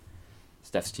 18-7.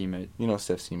 Steph's teammate. You know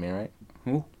Steph's teammate, right?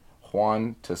 Who?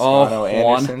 Juan Toscano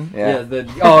Anderson. Yeah.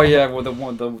 With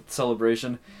the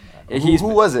celebration. Who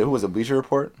was it? Who was it? Bleacher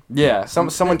Report? Yeah. Someone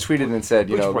tweeted and said,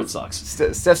 Bleacher Report sucks.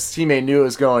 Steph's teammate knew it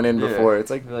was going in before. It's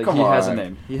like, come he on. has a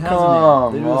name. He has Come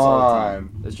a name. They do this all the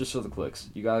time. on. It's just for the clicks.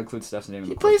 You gotta include Steph's name. In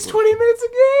He the plays clip. 20 minutes a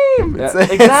game. Yeah, It's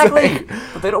like- exactly. it's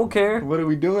like, But they don't care. what are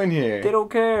we doing here? They don't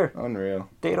care. Unreal.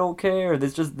 They don't care.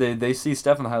 It's just they see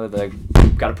Steph in the highlight. They're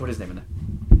like, gotta put his name in there.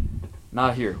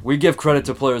 Not here. We give credit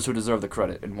to players who deserve the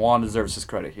credit, and Juan deserves his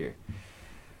credit here.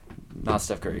 Not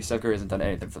Steph Curry. Steph Curry hasn't done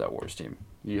anything for that Warriors team.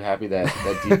 You happy that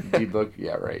D-Book?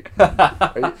 Yeah, right.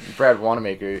 Brad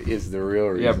Wanamaker is the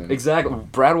real Yeah, reason. exactly.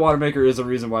 Brad Wanamaker is the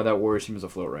reason why that Warriors team is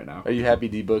afloat right now. Are you happy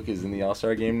D-Book is in the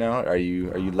All-Star game now? Are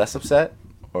you less upset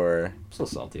or I'm still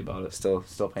salty about it. still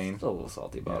pain? Still a little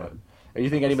salty about it. Or you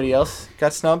think anybody else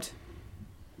got snubbed?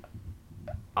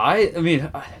 I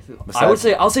mean,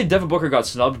 I'll say Devin Booker got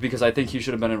snubbed because I think he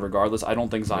should have been in regardless. I don't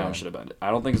think Zion Yeah. should have been. I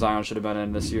don't think Zion should have been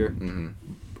in this year. Mm-hmm.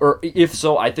 Or if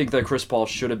so, I think that Chris Paul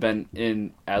should have been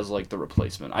in as the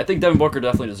replacement. I think Devin Booker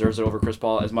definitely deserves it over Chris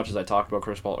Paul. As much as I talked about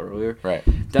Chris Paul earlier, Right.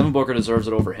 Devin Booker deserves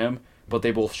it over him. But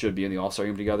they both should be in the All-Star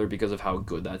game together because of how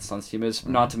good that Suns team is.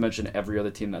 Not to mention every other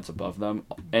team that's above them.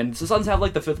 And the Suns have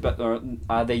the fifth best.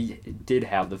 They did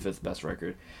have the fifth best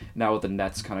record. Now with the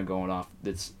Nets kind of going off,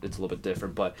 it's a little bit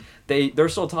different. But they're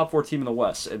still a top 4 team in the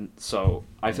West, and so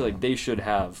I feel like they should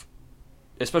have,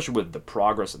 especially with the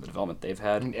progress and the development they've I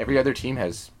had. mean, every other team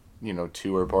has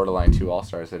 2 or borderline 2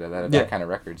 All-Stars that have that kind of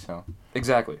record. So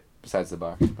Exactly. besides the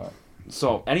Bucks, but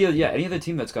So any other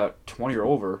team that's got 20 or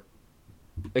over,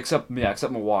 except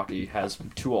Milwaukee has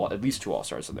at least 2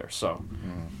 All-Stars in there. So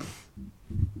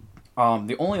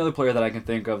the only other player that I can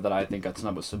think of that I think got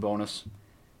snubbed was Domantas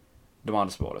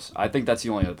Sabonis. I think that's the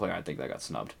only other player I think that got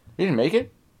snubbed. he didn't make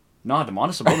it. No,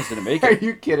 Domantas Sabonis didn't make Are it.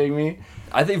 you kidding me?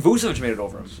 I think Vucevic made it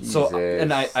over him. So Jesus.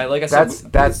 and I like I said,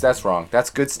 That's wrong. That's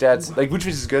good stats. Like Vucevic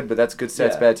is good, but that's good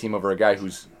stats. Yeah. Bad team over a guy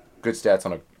who's good stats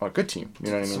on a good team.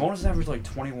 You know what I mean? Sabonis averaged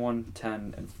 21,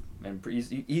 10, and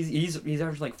he's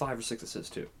averaged 5 or 6 assists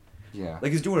too. Yeah.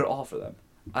 He's doing it all for them.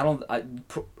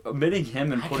 Omitting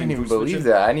him and I putting can't even Vucevic believe in-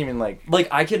 that. I didn't even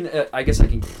I can, I guess I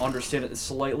can understand it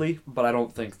slightly, but I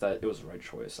don't think that it was the right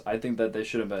choice. I think that they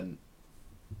should have been,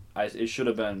 it should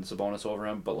have been Sabonis over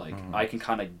him, but I can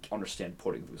kind of understand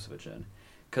putting Vucevic in,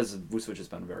 because Vucevic has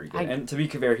been very good. And to be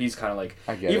fair, he's kind of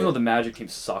I get even it. though the Magic team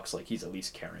sucks, he's at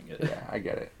least carrying it. Yeah, I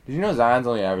get it. Did you know Zion's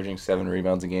only averaging 7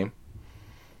 rebounds a game?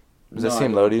 Does that No,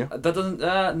 seem low to you? That doesn't.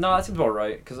 No, that seems about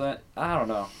right. Because I don't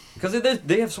know. Because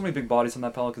they have so many big bodies on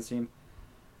that Pelicans team.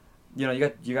 You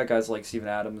got guys like Steven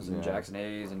Adams and Yeah. Jackson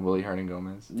Hayes and Willie Hernan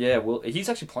Gomez. yeah. Well, he's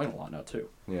actually playing a lot now too.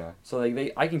 Yeah. So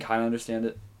I can kind of understand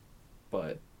it,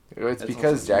 but It's It's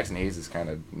because also- Jackson Hayes has kind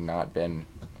of not been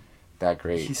that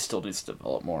great. he still needs to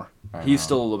develop more. I He's know.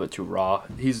 still a little bit too raw.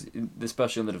 He's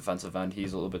especially on the defensive end.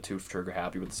 He's a little bit too trigger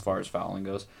happy with as far as fouling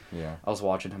goes. Yeah. I was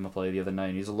watching him play the other night.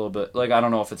 And he's a little bit I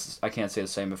don't know if I can't say the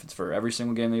same if it's for every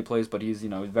single game that he plays, but he's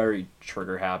very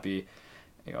trigger happy,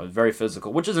 very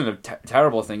physical, which isn't a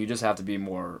terrible thing. You just have to be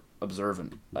more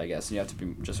observant, I guess, and you have to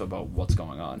be just about what's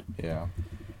going on. Yeah.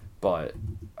 But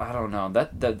I don't know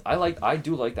that I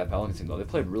do like that Pelicans team though. They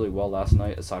played really well last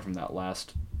night. Aside from that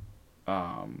last,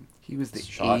 He was the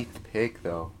shot. 8th pick,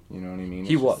 though. You know what I mean?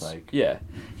 He It's was. just like, Yeah.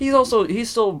 He's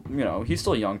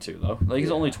still young too though. Like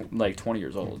he's only 20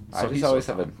 years old. So I just he's always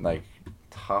still have a like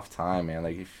tough time, man.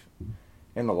 Like if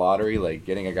in the lottery, like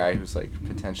getting a guy who's like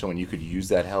potential and you could use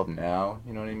that help now.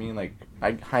 You know what I mean? Like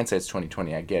hindsight's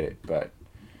 20/20. I get it, but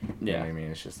you know what I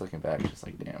mean? It's just looking back, it's just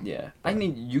like damn. Yeah. I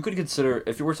mean, you could consider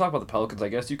if you were talking about the Pelicans. I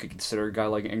guess you could consider a guy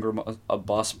like Ingram a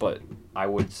bust, but I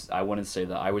wouldn't say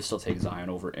that. I would still take Zion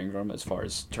over Ingram as far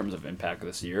as terms of impact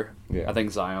this year. Yeah. I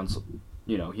think Zion's,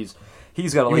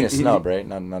 he's got You mean a snub, right?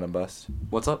 Not a bust.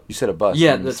 What's up? You said a bust.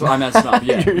 Yeah, that's what I meant. Snub.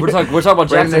 Yeah, we're talking about Jackson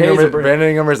Brandon Hayes. Ingram, Brandon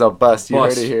Ingram is a bust. You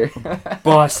Bust. heard it here.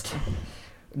 Bust.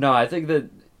 No, I think that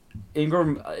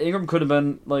Ingram could have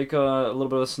been like a little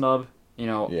bit of a snub.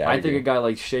 Yeah, I I think agree. a guy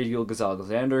like Shai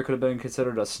Gilgeous-Alexander could have been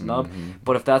considered a snub. Mm-hmm.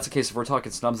 But if that's the case, if we're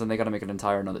talking snubs, then they got to make an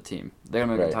entire another team. They got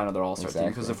to make an Right. entire another All-Star team.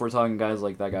 Because Exactly. if we're talking guys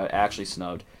like that guy actually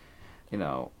snubbed,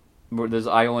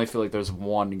 I only feel like there's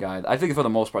one guy. I think for the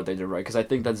most part they did right. Because I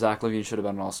think that Zach LaVine should have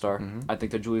been an All-Star. Mhm. I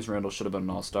think that Julius Randle should have been an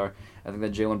All-Star. I think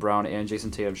that Jaylen Brown and Jason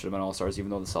Tatum should have been All-Stars,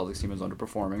 even though the Celtics team is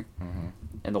underperforming. Mm-hmm.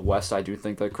 In the West, I do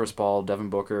think that Chris Paul,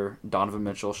 Devin Booker, Donovan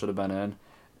Mitchell should have been in.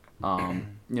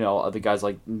 The guys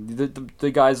like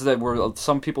the guys that were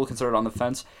some people considered on the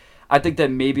fence. I think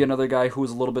that maybe another guy who was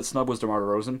a little bit snub was DeMar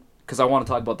DeRozan. Because I want to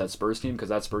talk about that Spurs team, because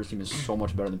that Spurs team is so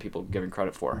much better than people giving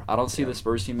credit for. I don't see the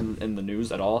Spurs team in the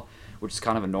news at all, which is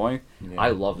kind of annoying. Yeah.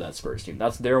 I love that Spurs team.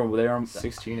 That's they're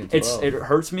 16 and 12. it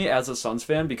hurts me as a Suns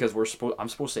fan because I'm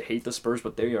supposed to hate the Spurs,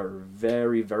 but they are a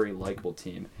very, very likable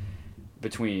team.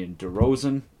 Between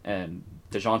DeRozan and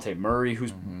DeJounte Murray,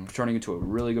 who's turning into a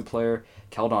really good player.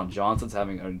 Keldon Johnson's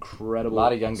having an A incredible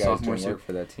lot of young guys sophomore doing season. work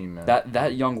for that team, man.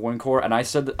 That young wing core, and I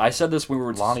said this when we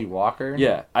were Lonnie Walker.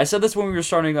 Yeah, I said this when we were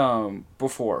starting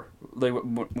before. Like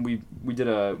when we did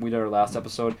our last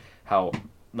episode, how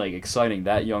like exciting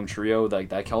that young trio, like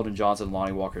that Keldon Johnson,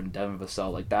 Lonnie Walker, and Devin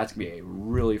Vassell, like that's gonna be a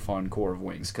really fun core of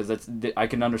wings because I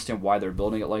can understand why they're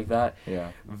building it like that.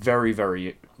 Yeah. Very,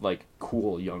 very like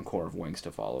cool young core of wings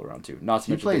to follow around too. Not to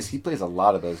He mention plays a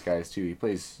lot of those guys too. He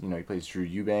plays Drew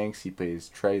Eubanks. He plays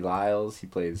Trey Lyles. He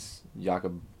plays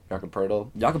Jakob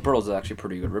Pertl. Jakob Pertl is actually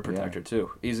pretty good rim protector too.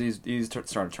 He's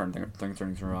starting to turn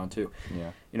things around too.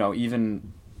 Yeah.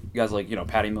 Even guys like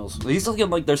Patty Mills. He's still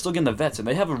getting they're still getting the vets, and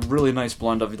they have a really nice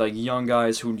blend of like young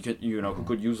guys who could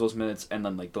use those minutes, and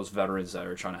then like those veterans that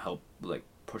are trying to help like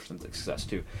push them to success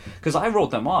too. Because I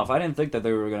wrote them off. I didn't think that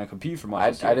they were going to compete for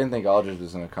much. I didn't think Aldridge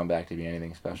was going to come back to be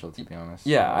anything special, to be honest.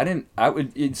 Yeah, I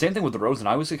didn't. Same thing with DeRozan.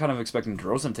 I was kind of expecting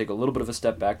DeRozan to take a little bit of a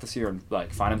step back this year and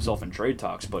like find himself in trade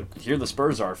talks. But here the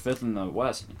Spurs are sixth in the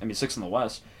West.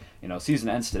 Season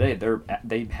ends today.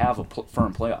 They have a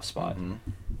firm playoff spot. Mm-hmm.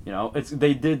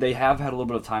 They have had a little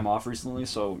bit of time off recently,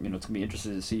 so it's gonna be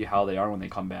interesting to see how they are when they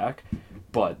come back.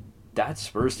 But that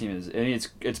Spurs team it's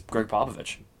Greg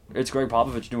Popovich. It's Greg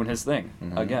Popovich doing his thing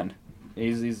again.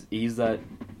 He's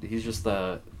just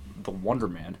the Wonder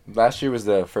Man. Last year was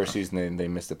the first season they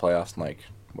missed the playoffs in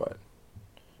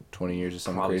 20 years or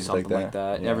something Probably crazy something like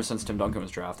that. Yeah. Ever since Tim Duncan was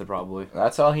drafted, probably.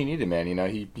 That's all he needed, man.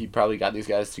 He probably got these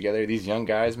guys together. These young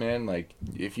guys, man. Like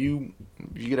if you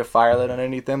get a fire lit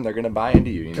underneath them, they're gonna buy into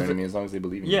you. You know what I mean? As long as they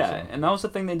believe in you. Yeah, and that was the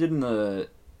thing they did in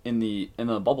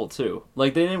the bubble too.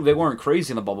 Like they weren't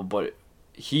crazy in the bubble, but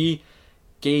he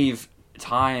gave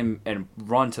time and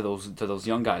run to those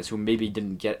young guys who maybe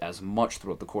didn't get as much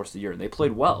throughout the course of the year. And they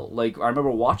played well. Like I remember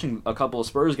watching a couple of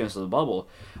Spurs games in the bubble,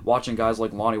 watching guys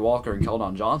like Lonnie Walker and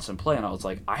Keldon Johnson play, and I was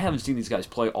like, I haven't seen these guys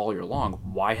play all year long.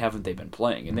 Why haven't they been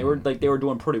playing? And they were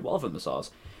doing pretty well for themselves.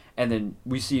 And then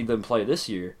we see them play this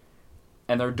year,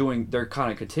 and they're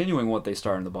kind of continuing what they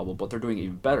started in the bubble, but they're doing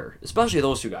even better. Especially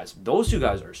those two guys. Those two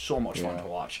guys are so much fun to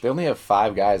watch. They only have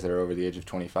 5 guys that are over the age of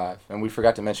 25, and we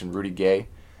forgot to mention Rudy Gay.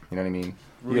 You know what I mean?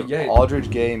 Rudy Gay. Aldridge,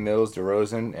 Gay, Mills,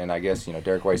 DeRozan, and I guess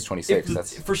Derek White's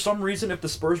 26. For some reason, if the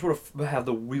Spurs were to have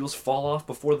the wheels fall off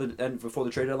before the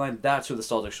trade deadline, that's who the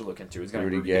Celtics should look into. Is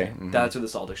Rudy Gay. Mm-hmm. That's who the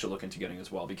Celtics should look into getting as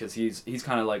well, because he's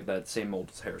kind of like that same mold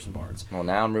as Harrison Barnes. Well,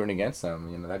 now I'm rooting against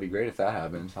them. That'd be great if that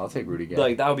happens. I'll take Rudy Gay.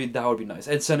 Like that would be nice.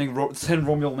 And send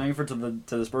Romeo Langford to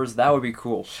the Spurs, that would be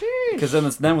cool. Because then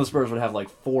the Spurs would have like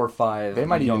 4 or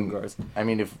 5 young guards. I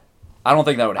mean, if. I don't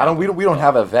think that would happen. We don't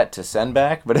have a vet to send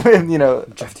back, but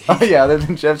Jeff Teague. Oh, yeah,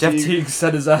 Jeff Teague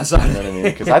set his ass out. You know what I mean?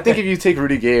 Because I think if you take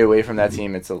Rudy Gay away from that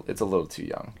team, it's a little too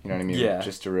young. You know what I mean? Yeah.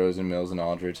 Just DeRozan, Mills, and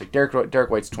Aldridge. Like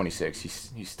Derek White's 26.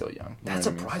 He's still young. That's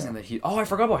surprising that he. Oh, I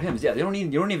forgot about him. Yeah, you don't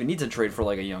even need to trade for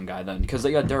like a young guy then, because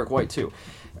they got Derek White too,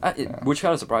 which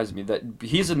kind of surprises me that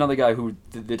he's another guy who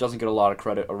that doesn't get a lot of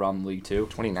credit around the league too.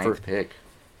 29th pick.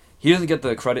 He doesn't get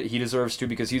the credit he deserves to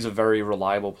because he's a very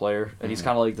reliable player, and he's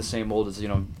kind of like the same mold as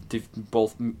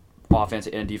both offense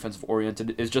and defensive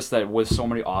oriented. It's just that with so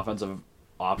many offensive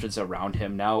options around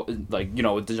him now, like, you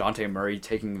know, with DeJounte Murray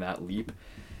taking that leap,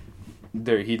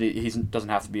 he doesn't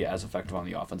have to be as effective on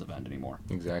the offensive end anymore.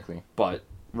 Exactly. But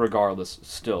regardless,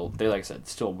 still, like I said,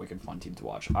 still a wicked fun team to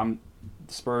watch.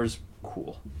 Spurs,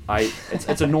 cool.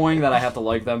 It's annoying that I have to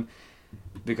like them,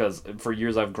 because for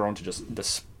years I've grown to just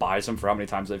despise them for how many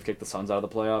times they've kicked the Suns out of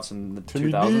the playoffs in the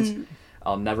 2000s.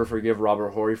 I'll never forgive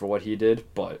Robert Horry for what he did,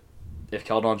 but if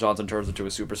Keldon Johnson turns into a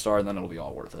superstar, then it'll be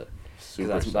all worth it.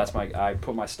 That's I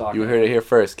put my stock. You heard it here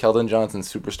first. Keldon Johnson,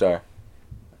 superstar.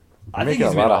 I'm making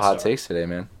a lot of hot takes today,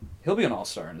 man. He'll be an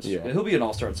all-star he'll be an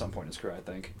all-star at some point in his career, I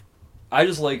think. I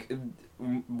just like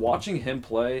watching him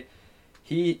play.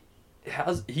 He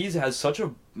has such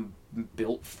a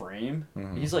built frame.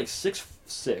 Mm-hmm. He's like 6'6",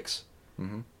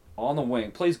 mm-hmm. on the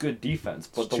wing, plays good defense,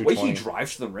 but the way he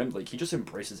drives to the rim, like, he just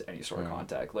embraces any sort of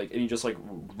contact, like, and he just like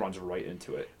runs right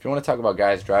into it. If you want to talk about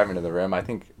guys driving to the rim, I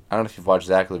don't know if you've watched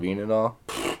Zach LaVine at all,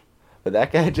 but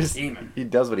that guy just he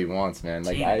does what he wants, man.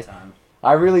 Like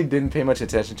I really didn't pay much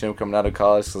attention to him coming out of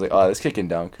college. So I was like, oh, this kick and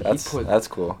dunk, that's cool.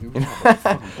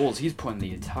 Fucking Bulls, he's putting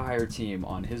the entire team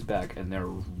on his back, and they're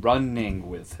running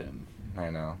with him. I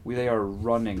know. They are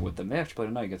running with them. They actually played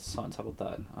tonight against the Suns. How about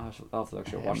that? I'll have to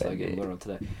actually watch that game later on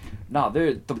today. No,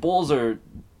 the Bulls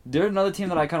they're another team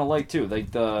that I kind of like too.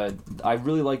 Like I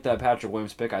really like that Patrick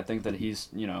Williams pick. I think that he's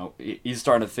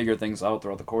starting to figure things out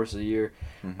throughout the course of the year.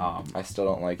 Mm-hmm. I still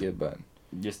don't like it, but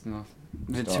just I'm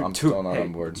still not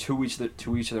on board. To each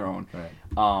their own.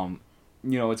 Right.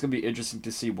 It's gonna be interesting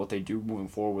to see what they do moving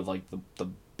forward with like the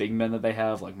big men that they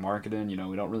have, like Marketing. We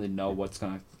don't really know what's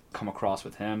gonna come across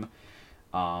with him.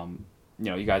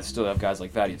 You guys still have guys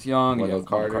like Thaddeus Young, Wendell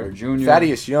Carter Jr.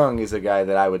 Thaddeus Young is a guy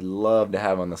that I would love to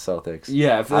have on the Celtics.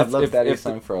 Yeah, I've loved Thaddeus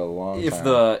Young for a long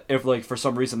time. If like for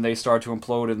some reason they start to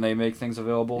implode and they make things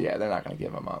available, yeah, they're not gonna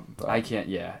give him up. But. I can't.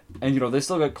 Yeah, and they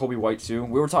still got Kobe White too.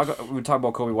 We were talking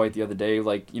about Kobe White the other day.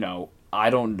 Like, I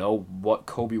don't know what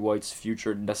Kobe White's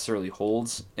future necessarily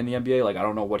holds in the NBA. Like, I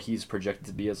don't know what he's projected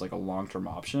to be as like a long-term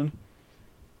option.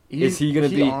 Is he gonna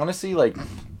be honestly like?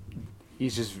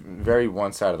 He's just very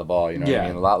one side of the ball, what I mean?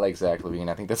 A lot like Zach LaVine.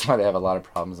 I think that's why they have a lot of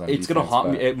problems on defense. Gonna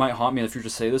haunt me. It might haunt me in the future to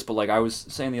say this, but like I was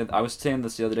saying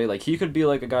this the other day. Like, he could be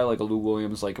like a guy like a Lou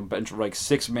Williams, like a bench, like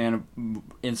 6-man,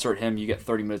 insert him. You get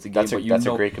 30 minutes a game. That's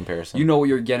a great comparison. You know what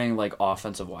you're getting like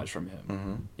offensive wise from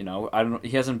him. Mm-hmm. I don't.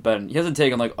 He hasn't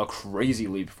taken like a crazy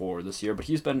leap forward this year, but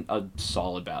he's been a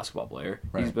solid basketball player.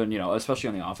 Right. He's been especially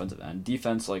on the offensive end.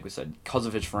 Defense, like we said, because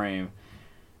of his frame,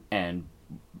 and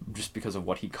just because of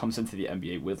what he comes into the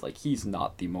NBA with, like, he's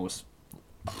not the most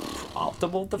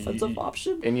optimal defensive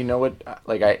option. And you know what? I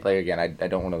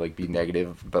don't want to like be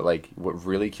negative, but like what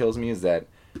really kills me is that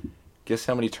guess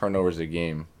how many turnovers a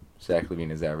game Zach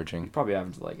LaVine is averaging? He probably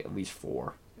averages like at least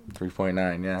 4.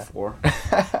 3.9, yeah. 4.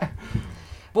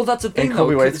 Well, that's the thing. And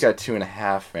Kobe White's got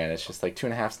 2.5, man. It's just like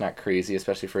 2.5's not crazy,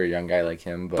 especially for a young guy like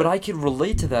him. But I can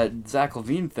relate to that Zach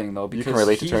LaVine thing though, because you can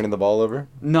relate to turning the ball over.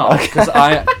 No, because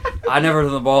I never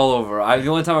turn the ball over. The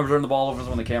only time I've turned the ball over is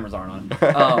when the cameras aren't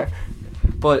on.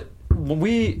 But when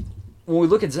we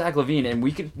look at Zach LaVine,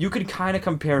 and you could kind of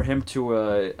compare him to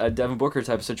a Devin Booker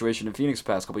type of situation in Phoenix the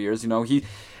past couple of years.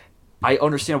 I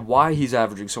understand why he's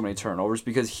averaging so many turnovers,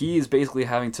 because he is basically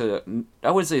having to,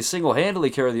 I wouldn't say single-handedly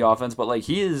carry the offense, but like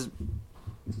he is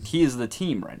the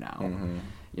team right now. Mm-hmm.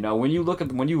 When you look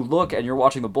and you're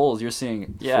watching the Bulls, you're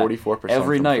seeing 44%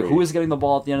 every night. free. Who is getting the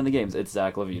ball at the end of the games? It's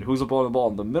Zach LaVine. Who's getting the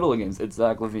ball in the middle of the games? It's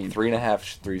Zach LaVine.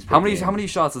 3.5 threes per How game. many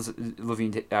shots is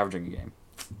LaVine averaging a game?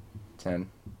 10.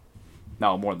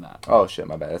 No, more than that. Oh shit,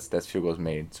 my bad. That's field goals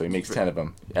made. So he makes 10 of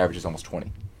them. He averages almost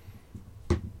 20.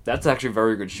 That's actually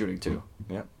very good shooting too.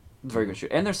 Yeah. Very good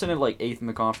shooting. And they're sitting at like 8th in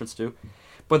the conference too.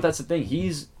 But that's the thing.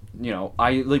 He's,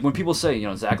 I like when people say,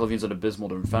 Zach LaVine's an abysmal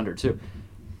defender too.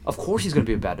 Of course he's going to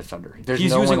be a bad defender.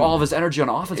 He's using all of his energy on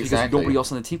offense because nobody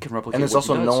else on the team can replicate. And there's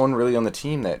also no one really on the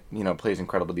team that plays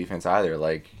incredible defense either.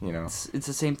 Like it's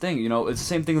the same thing. It's the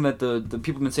same thing that the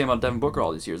people have been saying about Devin Booker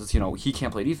all these years. It's he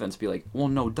can't play defense. Be like, well,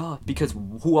 no, duh, because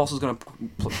who else is going to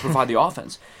provide the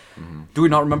offense? Mm-hmm. Do we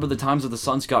not remember the times that the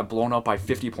Suns got blown up by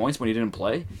 50 points when he didn't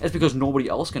play? It's because nobody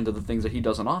else can do the things that he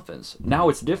does on offense. Now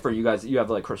it's different. You have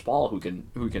like Chris Paul who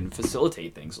can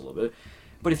facilitate things a little bit.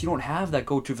 But if you don't have that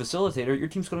go-to facilitator, your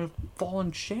team's going to fall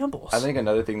in shambles. I think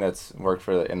another thing that's worked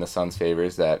in the Suns' favor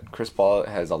is that Chris Paul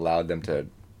has allowed them to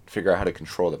figure out how to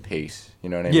control the pace. You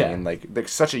know what I mean? Like, they're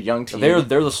such a young team. They're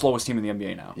the slowest team in the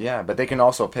NBA now. Yeah, but they can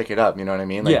also pick it up. You know what I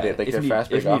mean? Like, their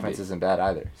fast break offense isn't bad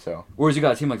either. So whereas you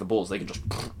got a team like the Bulls, they can just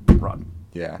run.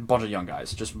 Yeah. A bunch of young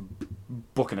guys just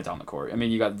booking it down the court. I mean,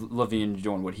 you got LaVine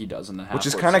doing what he does in the half. Which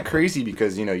is kind of crazy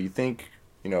because, you think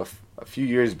a few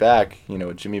years back,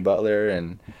 with Jimmy Butler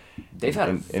and they've had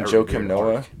and very Joakim weird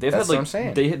Noah. arc. They've That's had what I'm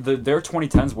saying. Their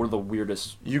 2010s were the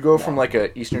weirdest. You go from Yeah. like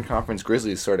a Eastern Conference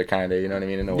Grizzlies sort of kind of, you know what I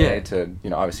mean, in a way, Yeah. to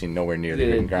obviously nowhere near the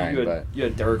grit and grind, but you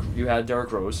had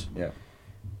Derrick Rose. yeah.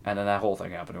 And then that whole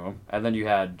thing happened to him. And then you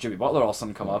had Jimmy Butler all of a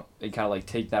sudden come up and kind of like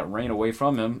take that reign away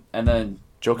from him. And then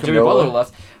Joakim Jimmy Noah. Butler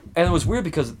left. And it was weird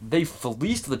because they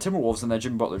fleeced the Timberwolves in that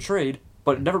Jimmy Butler trade,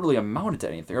 but it never really amounted to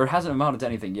anything, or it hasn't amounted to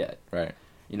anything yet. Right.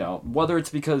 Whether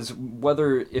if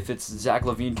it's Zach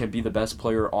LaVine can be the best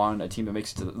player on a team that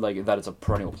makes it to that it's a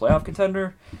perennial playoff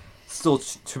contender, still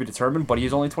to be determined. But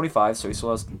he's only 25, so he still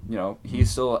has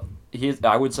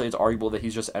I would say it's arguable that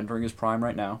he's just entering his prime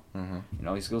right now.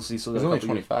 Mm-hmm. He's still He's only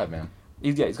 25, man.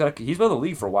 He's been in the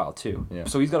league for a while too. Yeah.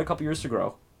 So he's got a couple years to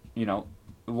grow.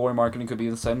 Laurie Marketing could be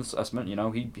the same assessment.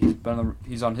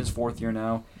 He's on his fourth year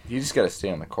now. You just got to stay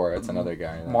on the court. That's another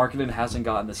guy. Marketing hasn't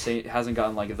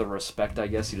gotten like the respect I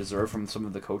guess he deserved from some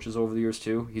of the coaches over the years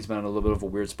too. He's been in a little bit of a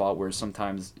weird spot where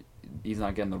sometimes he's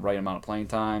not getting the right amount of playing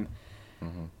time.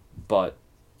 Mm-hmm. But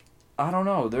I don't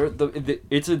know. They're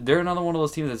another one of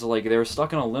those teams that's like they're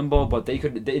stuck in a limbo, but they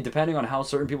depending on how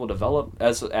certain people develop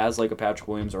as like a Patrick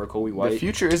Williams or a Kobe White. The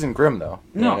future isn't grim though.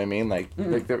 You No. know what I mean?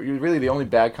 Really the only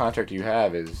bad contract you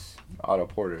have is Otto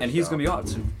Porter. And he's gonna be odd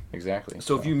soon. Exactly.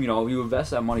 So if you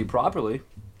invest that money properly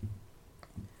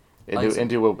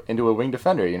into a wing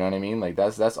defender, you know what I mean? Like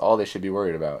that's all they should be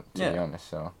worried about, to be Yeah. honest.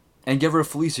 So and get rid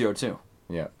of Felicio too.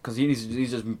 yeah. Because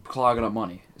he's just clogging up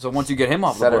money. So once you get him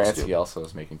off the books, Satoransky too, also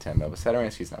is making 10 mil, but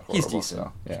Satoransky's not horrible. he's decent.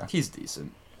 So, yeah. He's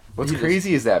decent. What's He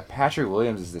crazy is that Patrick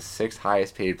Williams is the 6th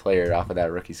highest paid player off of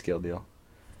that rookie skill deal.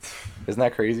 Isn't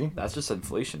that crazy? That's just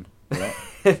inflation. Right?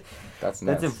 That's nuts.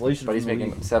 That's inflation. But he's from the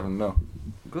making league. 7 mil.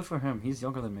 Good for him. He's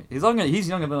younger than me. He's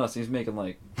younger than us. He's making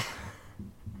like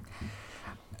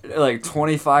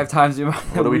 25 times the amount.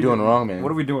 What are we doing wrong, man?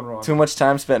 What are we doing wrong? Too much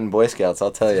time spent in Boy Scouts,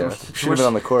 I'll tell you. Should have been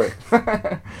on the court.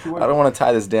 I don't want to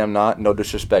tie this damn knot. No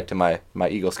disrespect to my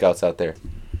Eagle Scouts out there.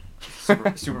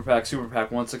 Super Pack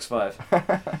 165.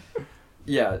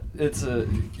 Yeah,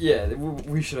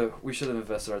 we should have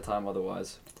invested our time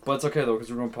otherwise. But it's okay though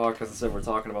because we're doing podcasts instead. We're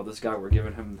talking about this guy. We're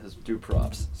giving him his due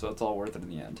props, so it's all worth it in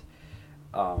the end.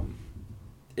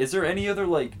 Is there any other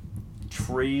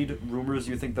trade rumors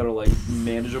you think that are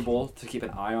manageable to keep an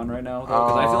eye on right now?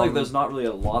 Because I feel like there's not really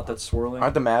a lot that's swirling.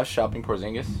 Aren't the Mavs shopping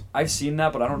Porzingis? I've seen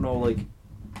that, but I don't know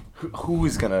Who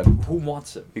is gonna who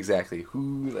wants him. exactly?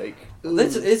 Who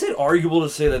Is it arguable to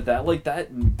say that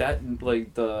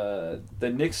the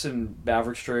Knicks and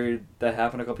Mavericks trade that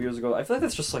happened a couple years ago? I feel like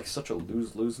that's just such a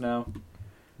lose now.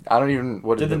 I don't even.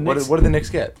 What did the Knicks- what did the Knicks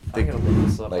get? I gotta look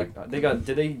this up. like-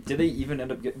 Did they even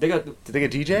end up they got Did they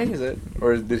get DJ? Is it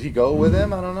or did he go with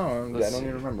him? I don't know. Let's I don't see.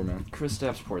 even remember, man.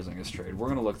 Kristaps Porzingis trade? We're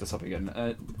gonna look this up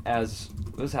again. As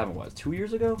this happened 2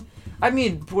 years ago? I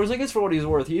mean, Porzingis for what he's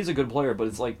worth, he's a good player, but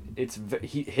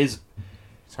He's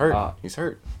hurt. He's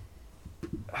hurt.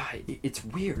 it's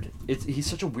weird. He's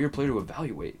such a weird player to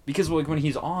evaluate because when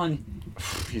he's on,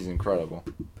 He's incredible.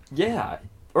 yeah.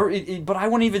 But I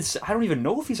don't even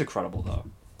know if he's incredible though.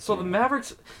 So the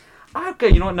Mavericks, okay,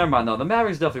 you know what? Never mind. No, the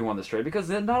Mavericks definitely won this trade because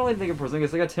not only did they get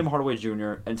Porzingis, they got Tim Hardaway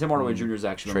Jr. and Tim Hardaway Jr. is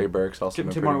actually Trey Burke's also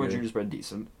been Tim pretty Hardaway good. Jr. has been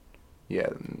decent. Yeah.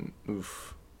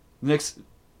 Oof. Knicks.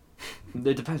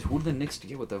 It depends. Who did the Knicks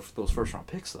get with those first round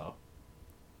picks though?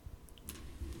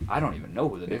 I don't even know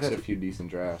who the They've Knicks. had a few decent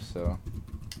drafts, so.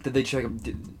 Did they check?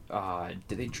 Did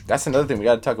they? That's another thing we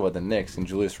got to talk about the Knicks and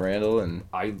Julius Randle and.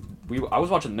 I was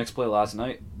watching the Knicks play last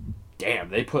night. Damn,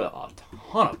 they put a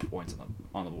ton of points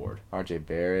on the board. R.J.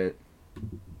 Barrett.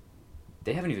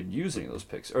 They haven't even used any of those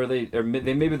picks, or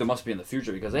maybe they must be in the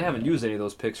future because they haven't used any of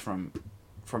those picks from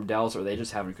Dallas, or they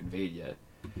just haven't conveyed yet.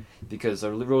 Because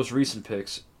their most recent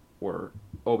picks were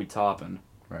Obi Toppin,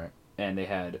 Right. and they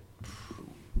had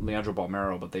Leandro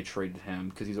Balmero, but they traded him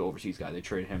because he's an overseas guy. They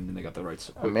traded him, and they got the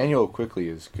rights. Emmanuel Quickly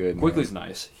is good. Quickly's man.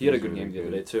 nice. He had a He's good really game the other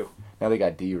good. day too. Now they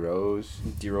got D Rose,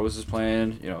 D Rose is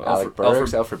playing. Alec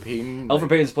Burks, Alfred Payton. Alfred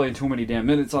Payton's playing too many damn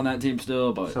minutes on that team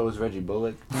still, but So is Reggie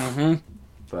Bullock.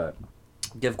 But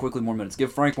give Quickly more minutes.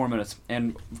 Give Frank more minutes,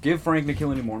 and give Frank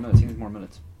McKinley more minutes. He needs more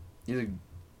minutes. He's a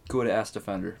good ass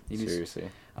defender. seriously,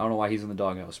 I don't know why he's in the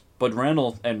doghouse. But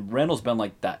Randall's been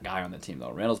like that guy on the team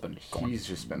though. Randall's been going he's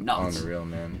just been nuts. unreal,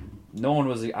 man. No one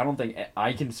was. I don't think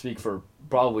I can speak for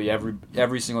probably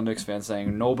every single Knicks fan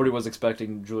saying nobody was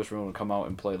expecting Julius Randle to come out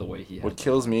and play the way he had. What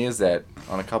kills me is that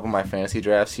on a couple of my fantasy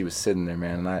drafts, he was sitting there,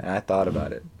 man, and I thought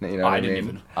about it. You know what I didn't mean?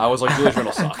 even. I was like, Julius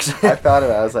Randle sucks. I thought about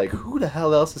it. I was like, who the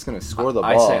hell else is gonna score the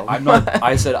ball?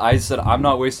 I said I'm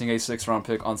not wasting a 6th round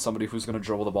pick on somebody who's gonna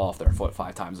dribble the ball off their foot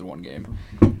 5 times in one game.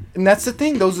 And that's the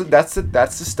thing. That's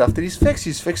the stuff that he's fixed.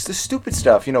 He's fixed the stupid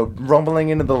stuff. You know, rumbling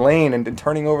into the lane and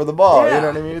turning over the ball. Yeah. You know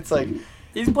what I mean? It's like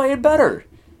he's playing better.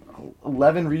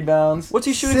 11 rebounds. What's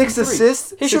he shooting? 6 from three? assists.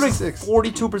 He's 6 shooting assists.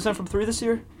 42% from 3 this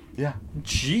year. Yeah.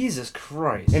 Jesus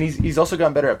Christ. And he's also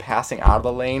gotten better at passing out of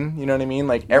the lane. You know what I mean?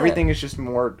 Like everything is just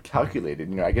more calculated.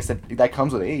 You know, I guess that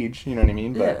comes with age. You know what I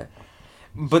mean? But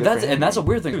But that's a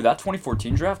weird thing too. That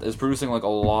 2014 draft is producing like a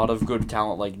lot of good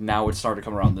talent. Like now it's starting to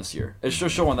come around this year. It's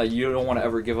just showing that you don't want to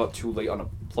ever give up too late on a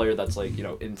player that's like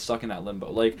stuck in that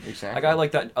limbo. Like Exactly. a guy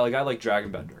like that, a guy like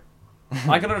Dragon Bender.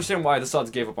 I can understand why the Suns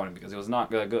gave up on him because he was not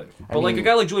that good. But like a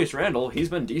guy like Julius Randle, he's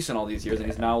been decent all these years, and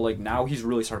he's now he's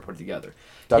really started putting it together.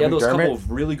 Doug He had those McDermott? couple of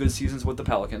really good seasons with the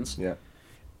Pelicans. Yeah.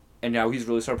 And now he's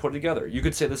really started putting it together. You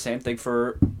could say the same thing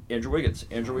for Andrew Wiggins.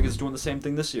 Andrew Wiggins is doing the same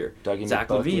thing this year. Dougie Zach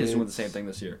LaVine is doing the same thing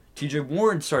this year. TJ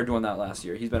Warren started doing that last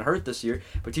year. He's been hurt this year,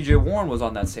 but TJ Warren was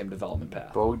on that same development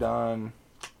path. Bogdan,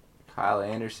 Kyle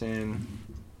Anderson.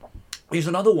 He's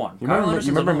another one. You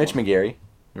remember Mitch McGarry?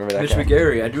 Remember that Mitch guy?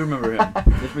 McGarry, I do remember him.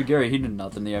 Mitch McGarry, he did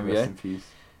nothing in the Rest in NBA. peace.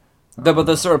 But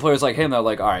the sort of players like him, they're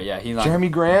like, all right, yeah, he's not. Jeremy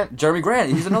Grant. Jeremy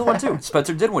Grant, he's another one too.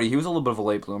 Spencer Dinwiddie, he was a little bit of a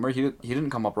late bloomer. He didn't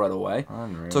come up right away.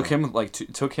 Unreal. Took him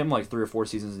like 3 or 4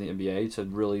 seasons in the NBA to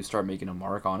really start making a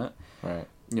mark on it. Right.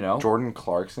 You know. Jordan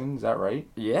Clarkson, is that right?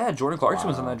 Yeah, Jordan Clarkson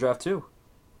was in Wow. that draft too.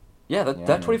 Yeah, that Yeah,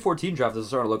 2014 draft is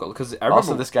starting to look because I remember.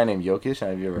 Also, this guy named Jokic.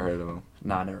 Have you ever heard of him?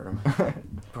 Nah, I never heard of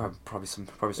him. Probably some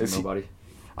Is he- nobody.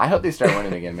 I hope they start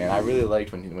winning again, man. I really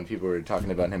liked when people were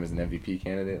talking about him as an MVP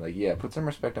candidate. Like, yeah, put some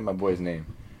respect on my boy's name.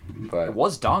 But It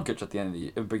was Doncic at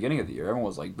the beginning of the year. Everyone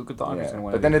was like, Luka Doncic's yeah. gonna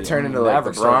win. But then it MVP. turned And into the like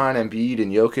Mavericks LeBron, Embiid,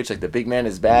 and Jokic. Like the big man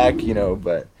is back, you know.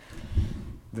 But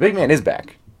the big man is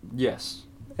back. Yes,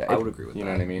 Yeah, I would agree with you that.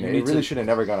 know what I mean? You It need really to- should have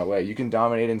never gone away. You can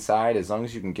dominate inside as long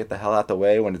as you can get the hell out the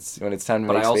way when it's time to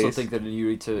But make I also space. think that you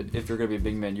need to, if you're gonna be a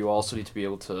big man, you also need to be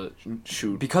able to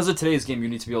shoot. because of today's game. You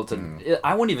need to be able to.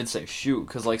 I wouldn't even say shoot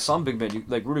because like some big men,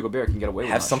 like Rudy Gobert, can get away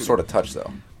with Have not some shooting. sort of touch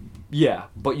though. Yeah,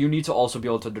 but you need to also be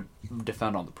able to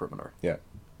defend on the perimeter. Yeah.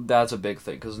 That's a big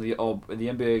thing because the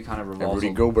NBA kind of And revolves.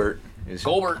 Rudy Gobert is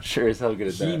Gobert. sure as hell good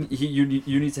at that.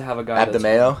 You need to have a guy.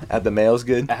 Abdemayo's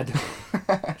good.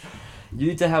 You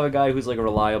need to have a guy who's like a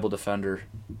reliable defender,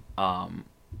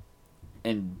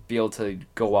 and be able to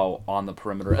go out on the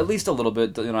perimeter at least a little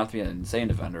bit. You don't have to be an insane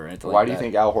defender or anything. Why like do you that,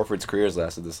 think Al Horford's career has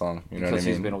lasted this long? You know because what I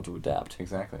mean? he's been able to adapt.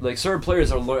 Exactly. Like certain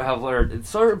players have learned.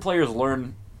 Certain players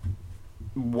learn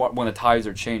when the tides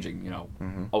are changing. You know,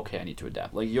 Mhm. okay, I need to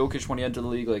adapt. Like Jokic when he entered the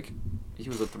league, like he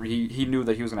was a three. He knew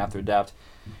that he was gonna have to adapt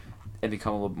and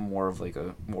become a little bit more of like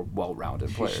a more well-rounded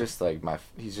player. He's just like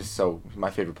he's just so my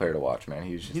favorite player to watch, man.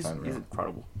 He's just He's unreal.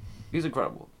 incredible. He's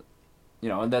incredible. You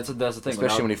know, and that's the thing.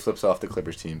 Especially when he flips off the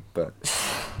Clippers team. But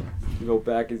you go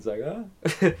back, he's like, ah.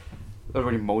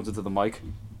 Everybody moans into the mic.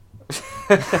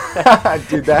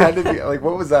 dude, that had to be like,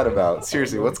 what was that about?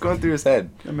 Seriously, what's going through his head?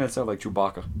 That man sounded like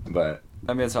Chewbacca. But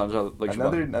That man sounds like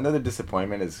Chewbacca. another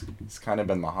disappointment is it's kind of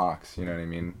been the Hawks. You know what I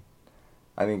mean?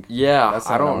 I think Yeah, that's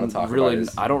I something I wanna don't talk really, about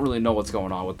is- I don't really know what's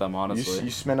going on with them, honestly.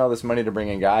 you spend all this money to bring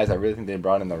in guys. I really think they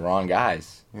brought in the wrong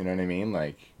guys. You know what I mean?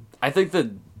 Like, I think that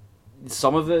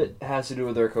some of it has to do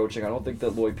with their coaching. I don't think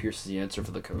that Lloyd Pierce is the answer for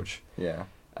the coach, yeah.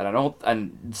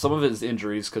 and some of it is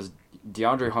injuries because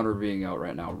DeAndre Hunter being out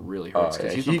right now really hurts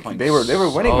because yeah, he's been playing. they were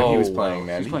winning when he was so playing, well.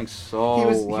 man. He's playing so He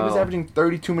was well. averaging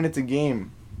 32 minutes a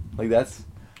game. Like that's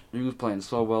He was playing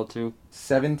so well too.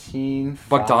 17.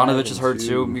 Bogdanovich is hurt 5,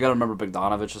 too. and You got to remember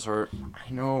Bogdanovich is hurt.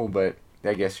 I know, but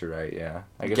I guess you're right. Yeah,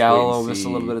 I guess Gallo wait and missed a see.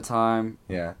 little bit of time.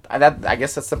 Yeah, I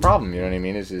guess that's the problem. You know what I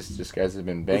mean? It's just guys have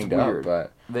been banged up, weird.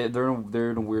 but They're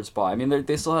in a weird spot. I mean,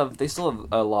 they still have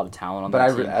a lot of talent on but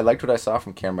that team. I liked what I saw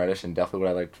from Cam Reddish and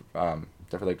definitely liked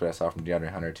what I saw from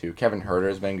DeAndre Hunter too. Kevin Huerter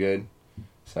has been good,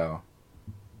 so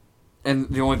And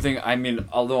the only thing, I mean,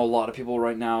 although a lot of people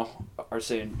right now are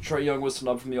saying Trae Young was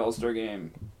snubbed from the All-Star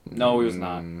game. No, he was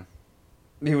not.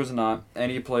 He was not.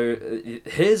 Any player,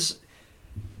 his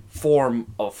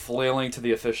form of flailing to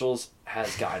the officials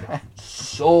has gotten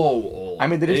so old. I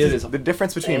mean, It is the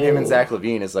difference between him and old. Zach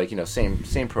LaVine is like,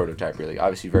 same prototype really.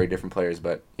 Obviously very different players,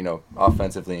 but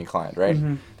offensively inclined, right?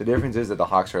 Mhm. The difference is that the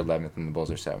Hawks are 11th and the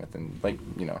Bulls are 7th, and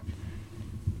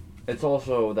It's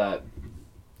also that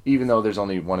even though there's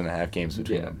only 1.5 games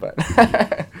between Yeah. them,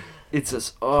 but it's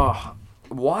just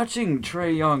watching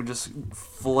Trae Young just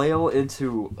flail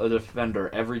into a defender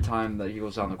every time that he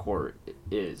goes down the court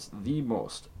is the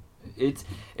most. It's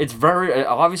very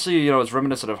obviously it's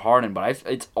reminiscent of Harden, but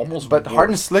it's almost. But worse.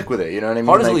 Harden's slick with it, you know what I mean?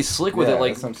 Harden's Like, really slick with yeah, it.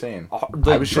 Like that's what I'm saying. Like,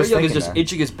 I was Trae just Young is thinking just that.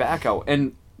 itching his back out,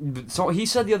 and so he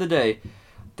said the other day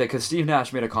that because Steve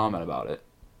Nash made a comment about it,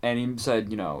 and he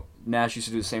said Nash used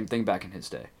to do the same thing back in his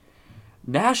day.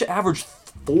 Nash averaged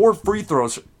 4 free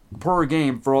throws per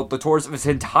game for the course of his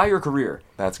entire career.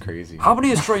 That's crazy. How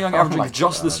many is Trae Young averaging my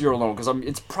just God. this year alone? Because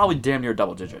it's probably damn near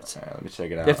double digits. All right, let me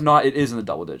check it out. If not, it is in the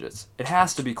double digits. It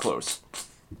has to be close.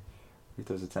 Free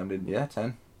throws attempted, yeah,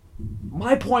 10.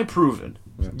 My point proven.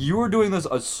 Yeah. You are doing this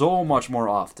so much more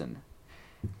often.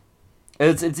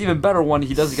 It's even better when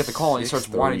he doesn't get the call and he starts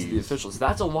 6 whining to the threes. officials.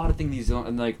 That's a lot of things he's doing,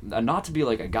 and like not to be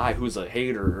like a guy who's a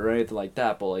hater or anything like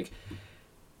that, but like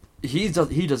he does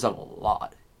that a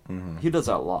lot. Mm-hmm. He does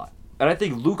that a lot. And I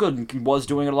think Luka was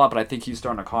doing it a lot, but I think he's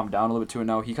starting to calm down a little bit too. And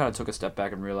now he kind of took a step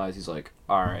back and realized he's like,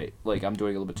 all right, like I'm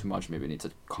doing a little bit too much. Maybe I need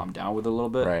to calm down with it a little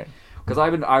bit. Right. Because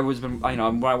when I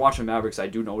watch the Mavericks, I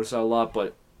do notice that a lot,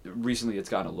 but recently it's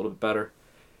gotten a little bit better.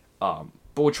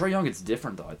 But with Trae Young, it's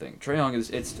different though. I think Trae Young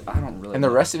I don't really. And the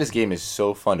know. rest of his game is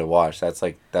so fun to watch. That's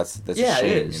a Yeah, shame.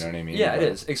 it is. You know what I mean? Yeah, it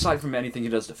is. Aside from anything he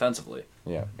does defensively.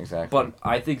 Yeah, exactly. But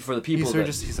I think for the people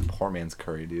he's a poor man's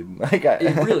Curry, dude. Like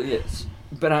it really is.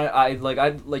 But I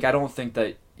don't think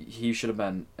that he should have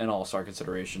been an all-star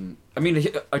consideration. I mean,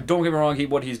 don't get me wrong.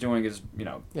 What he's doing is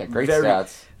great very,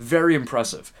 stats. very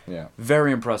impressive. Yeah.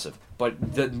 Very impressive. But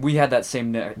we had that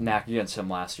same knack against him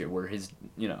last year, where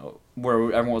where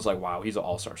everyone was like, "Wow, he's an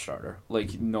all-star starter."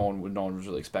 Like no one was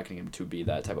really expecting him to be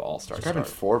that type of all-star He's starter.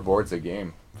 grabbing 4 boards a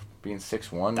game, being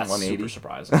 6'1", That's 180. super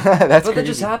surprising. That's but crazy. that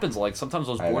just happens. Like sometimes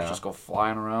those I boards know. just go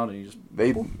flying around, and you just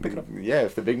pick it up. Yeah,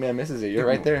 if the big man misses it, you're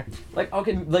right there. Like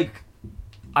okay, like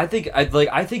I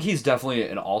think he's definitely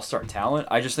an all-star talent.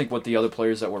 I just think with the other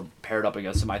players that were paired up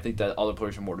against him, I think that other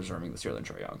players are more deserving this year than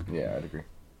Trae Young. Yeah, I'd agree.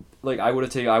 Like I would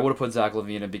have put Zach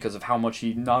LaVine in because of how much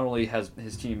he not only has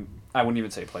his team. I wouldn't even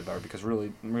say play better because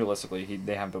realistically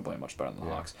they haven't been playing much better than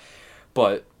the Hawks,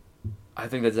 but I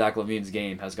think that Zach LaVine's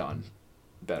game has gotten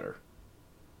better,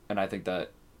 and I think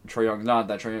that Trae Young, not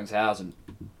that Trae Young's hasn't,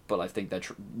 but I think that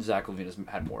Zach LaVine has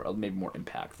had maybe more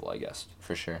impactful. I guess.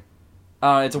 For sure.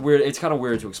 It's kind of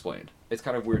weird to explain.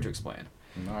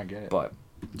 No, I get it. But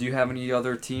do you have any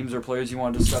other teams or players you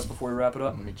want to discuss before we wrap it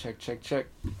up? Let me check.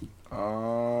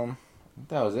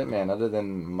 That was it, man. Other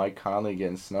than Mike Conley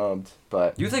getting snubbed,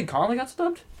 but You think Conley got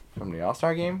snubbed? from the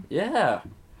All-Star game, Yeah.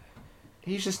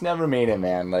 he's just never made it,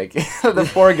 man. Like the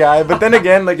poor guy. But then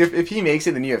again, like if he makes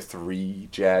it, then you have 3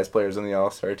 Jazz players on the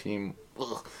All-Star team.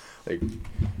 Ugh. Like,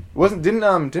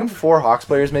 didn't 4 Hawks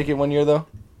players make it one year though?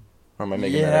 Or am I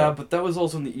making that up? But that was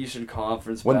also in the Eastern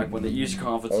Conference When- back when the Eastern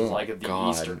Conference was like the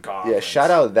God. Eastern Conference. Yeah, shout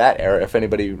out that era if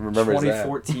anybody remembers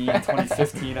 2014,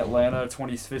 2015 Atlanta,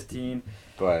 2015. that.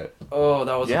 But Oh,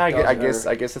 that was yeah, that was I an guess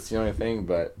era. I guess that's the only thing.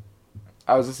 But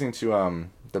I was listening to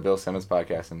the Bill Simmons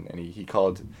podcast, and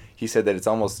he said that it's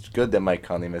almost good that Mike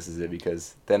Conley misses it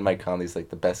because then Mike Conley's like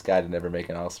the best guy to never make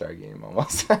an All-Star game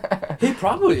almost. He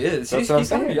probably is. That's He's what I'm got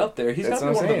to be saying. up there. He's got That's to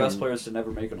be what one I'm of the best saying. players to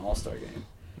never make an All-Star game.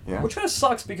 Yeah. Which kind of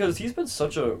sucks because he's been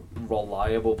such a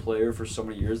reliable player for so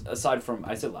many years. Aside from,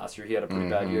 I said last year he had a pretty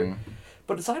bad year. Mhm.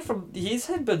 But aside from, he's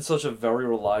been such a very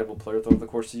reliable player throughout the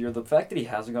course of the year. The fact that he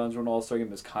hasn't gone to an All-Star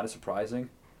game is kind of surprising.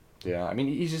 Yeah, I mean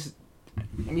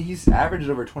he's averaged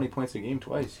over 20 points a game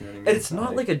twice. You know what I mean? And it's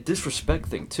not like a disrespect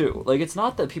thing, too. Like, it's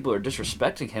not that people are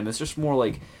disrespecting him. It's just more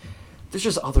like, there's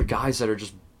just other guys that are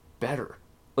just better.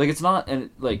 Like, it's not, and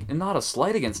not a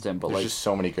slight against him, but there's like, just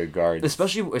so many good guards.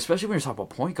 especially when you're talking about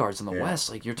point guards in the Yeah. West.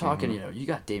 Like, you're talking, Mhm. you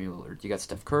got Damian Lillard, you got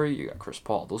Steph Curry, you got Chris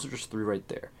Paul. Those are just 3 right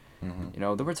there.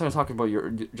 Mhm. Then we're talking about your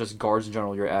just guards in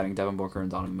general. You're adding Devin Booker and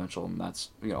Donovan Mitchell, and that's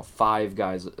 5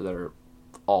 guys that are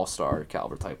all-star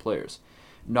caliber type players.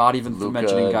 Not even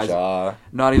mentioning guys. Ja.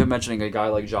 Not even mentioning a guy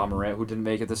like Ja Morant who didn't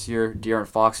make it this year. De'Aaron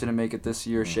Fox didn't make it this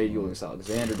year. Shea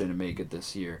Gilgeous-Alexander didn't make it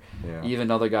this year. Yeah. Even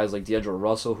other guys like D'Angelo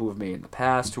Russell who have made it in the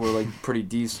past who are like pretty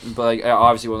decent, but like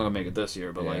obviously wasn't gonna make it this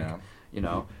year. But Yeah.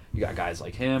 you got guys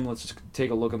like him. Let's just take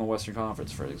a look in the Western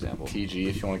Conference for example. PG,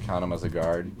 if you want to count him as a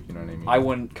guard, you know what I mean. I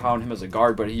wouldn't count him as a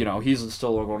guard, but he's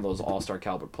still one of those all-star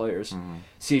caliber players. Mhm.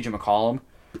 CJ McCollum.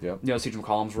 Yep. CJ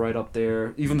McCollum's right up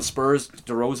there. Even the Spurs,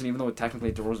 DeRozan, even though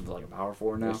technically DeRozan's like a power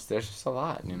forward now. There's just a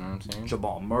lot, you know what I'm saying?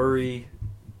 Jamal Murray.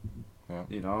 Yeah.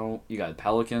 You got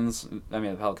Pelicans. I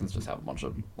mean, the Pelicans just have a bunch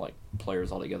of like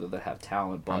players all together that have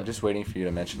talent. But I'm just waiting for you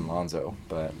to mention Lonzo,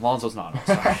 but Lonzo's not an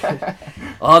all-star.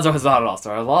 Lonzo is not an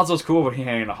all-star. Lonzo's cool, but he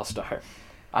ain't an all-star.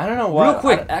 I don't know why. Real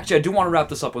quick, actually, I do want to wrap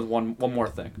this up with one more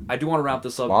thing. I do want to wrap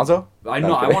this up. Lonzo? I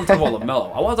know. I Okay. want to talk about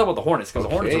LaMelo. I want to talk about the Hornets because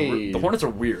Okay. the Hornets are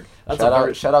weird.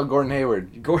 That's Shout out Gordon Hayward.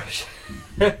 See,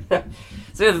 that's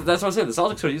what I'm saying. The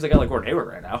Celtics could use a guy like Gordon Hayward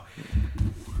right now.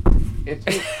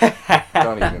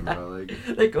 Don't even, bro.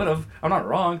 Like, they could have. I'm not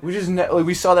wrong.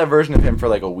 We saw that version of him for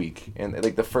like a week, and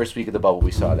like the first week of the bubble,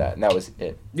 we saw that, and that was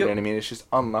it. You know what I mean? It's just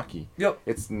unlucky. Yep.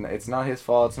 It's not his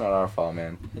fault. It's not our fault,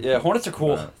 man. Yeah, Hornets are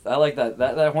cool. I like that.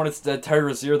 That Hornets, that Terry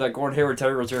Rozier, that Gordon Hayward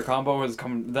Terry Rozier combo is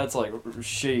coming. That's like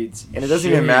shades. And it doesn't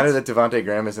even matter that Devontae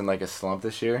Graham is in like a slump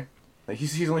this year. Like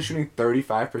he's only shooting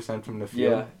 35% from the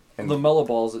field. Yeah. And LaMelo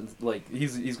Ball's like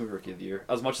he's gonna be rookie of the year.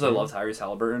 As much as I love Tyrese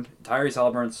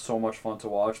Halliburton's so much fun to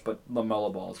watch, but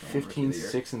LaMelo Ball's going 15, rookie of the year.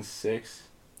 6 and 6.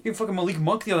 Even fucking Malik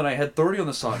Monk the other night had 30 on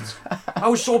the Suns. I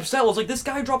was so upset. I was like, this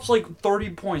guy drops like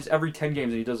 30 points every 10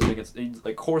 games, and he does it against,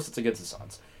 of course, it's against the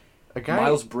Suns.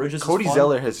 Miles Bridges. Cody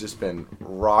Zeller has just been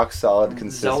rock solid,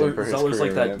 consistent for his Zeller's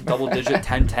career. Like that double-digit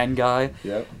 10-10 guy.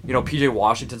 Yep. You know, PJ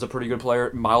Washington's a pretty good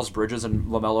player. Miles Bridges and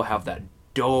LaMelo have that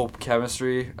dope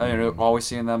chemistry. I mean, always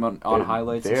seeing them on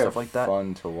highlights and stuff like that.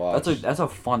 Fun to watch. That's a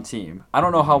fun team. I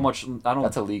don't know how much.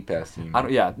 That's a league pass team.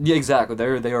 Yeah, exactly.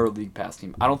 They are a league pass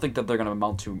team. I don't think that they're gonna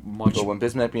amount to much. But when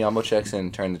Bismack Biyombo checks in,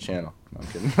 turn the channel. No, I'm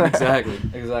kidding.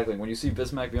 exactly. When you see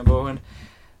Bismack Biyombo in,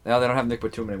 now they don't have Nick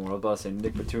Batum anymore. I was about to say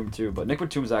Nick Batum too, but Nick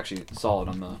Batum's actually solid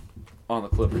on the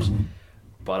Clippers.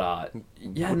 But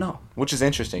yeah, no. Which is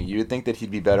interesting. You would think that he'd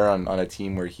be better on a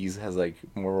team where he has like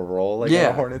more of a role, like yeah. on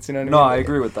the Hornets. You know what I mean? No, I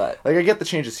agree with that. Like I get the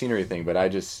change of scenery thing, but I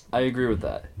agree with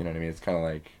that. You know what I mean? It's kind of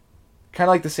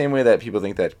like the same way that people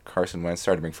think that Carson Wentz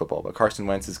started to bring football, but Carson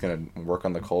Wentz is gonna work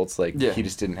on the Colts. Like he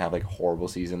just didn't have like a horrible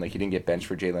season. Like he didn't get benched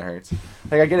for Jalen Hurts.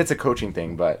 Like I get it's a coaching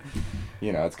thing, but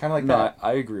you know it's kind of like that.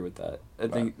 I agree with that. I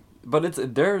think, but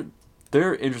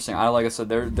they're interesting. Like I said,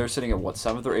 they're sitting at what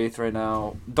 7th or 8th right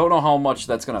now. Don't know how much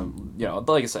that's gonna,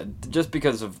 like I said, just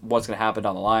because of what's gonna happen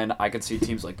down the line. I could see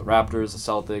teams like the Raptors,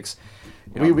 the Celtics.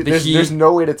 There's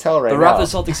no way to tell right now. The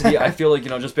Raptors, Celtics, and Heat, I feel like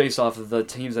just based off of the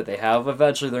teams that they have,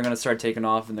 eventually they're gonna start taking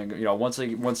off, and then once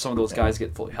some of those guys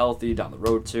get fully healthy down the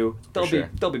road too,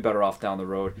 they'll be better off down the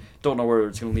road. Don't know where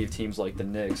it's gonna leave teams like the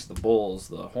Knicks, the Bulls,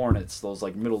 the Hornets, those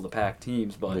like middle of the pack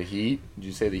teams. But the Heat, did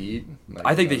you say the Heat? Like,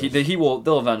 I think the Heat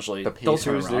they'll eventually. The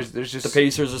Pacers, there's just the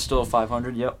Pacers are still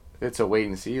 500. Yep. It's a wait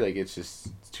and see. Like it's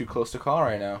too close to call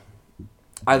right now.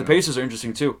 The Pacers are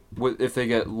interesting too. If they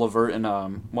get LeVert and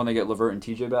when they get LeVert and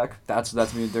TJ back, they're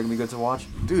gonna be good to watch.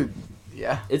 Dude,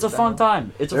 yeah, it's a fun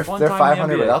time. They're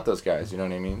 500 without those guys. You know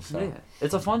what I mean? So. Yeah,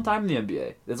 it's a fun time in the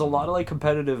NBA. There's a lot of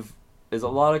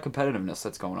competitiveness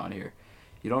that's going on here.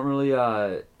 You don't really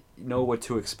know what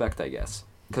to expect, I guess,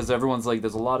 because everyone's like,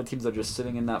 there's a lot of teams that are just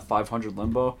sitting in that 500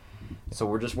 limbo. So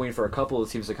we're just waiting for a couple of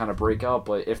teams to kind of break out.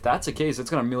 But if that's the case, it's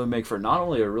going to really make for not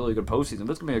only a really good postseason,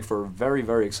 but it's going to make for a very,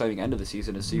 very exciting end of the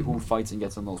season to see who fights and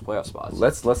gets in those playoff spots.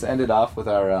 Let's end it off with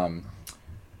our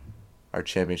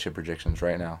championship predictions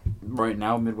right now. Right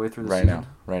now, midway through the season?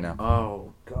 Right now.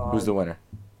 Oh, God. Who's the winner?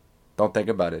 Don't think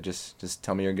about it. Just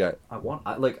tell me your gut. You want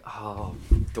me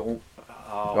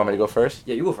to go first?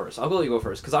 Yeah, you go first. I'll let you go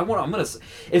first. Because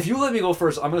if you let me go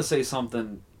first, I'm going to say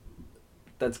something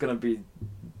that's going to be...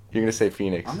 You're gonna say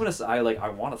Phoenix. I'm gonna say I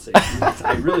want to say Phoenix.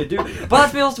 I really do. But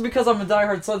that's also because I'm a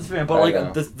diehard Suns fan.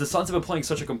 But the Suns have been playing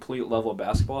such a complete level of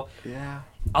basketball. Yeah.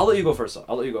 I'll let you go first. Though.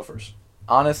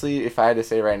 Honestly, if I had to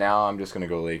say right now, I'm just gonna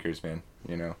go Lakers, man.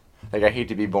 Like I hate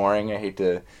to be boring. I hate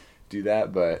to do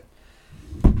that, but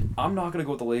I'm not gonna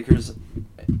go with the Lakers,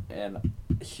 and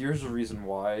here's the reason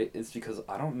why. It's because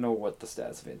I don't know what the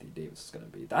status of Anthony Davis is going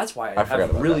to be. That's why I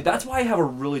have a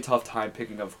really tough time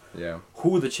picking of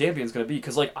who the champion is going to be.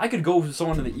 Because I could go with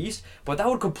someone in the East, but that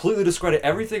would completely discredit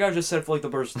everything I just said for the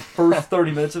first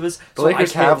 30 minutes of this. The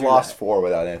Lakers have lost 4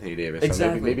 without Anthony Davis.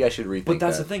 Exactly. So maybe I should rethink. But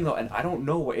that's the thing, though, and I don't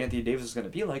know what Anthony Davis is going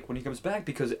to be like when he comes back.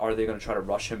 Because are they going to try to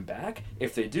rush him back?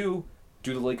 If they do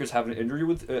the Lakers have an injury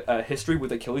with history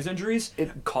with Achilles injuries?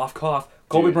 Cough, cough.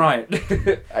 Kobe Bryant.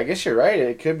 I guess you're right.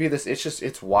 It could be this.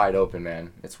 It's wide open,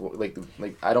 man. It's like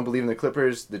I don't believe in the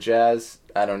Clippers, the Jazz.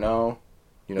 I don't know.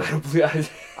 I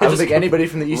don't think anybody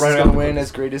from the East is going to win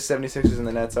as great as 76ers and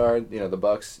the Nets are. The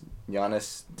Bucks,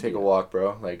 Giannis, take a walk,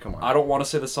 bro. Come on. I don't want to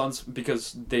say the Suns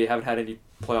because they haven't had any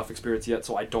playoff experience yet,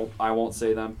 so I won't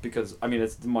say them because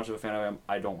as much of a fan I am,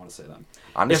 I don't want to say them.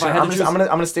 I'm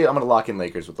gonna lock in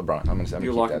Lakers with LeBron. I'm gonna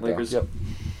you lock in Lakers. Yep.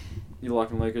 You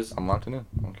lock in Lakers. I'm locked in. I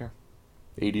don't care.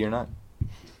 80 or not.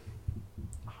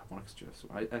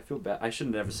 I feel bad. I should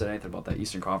have never said anything about that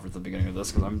Eastern Conference at the beginning of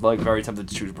this because I'm very tempted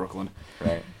to choose Brooklyn.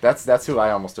 Right. That's who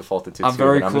I almost defaulted to. I'm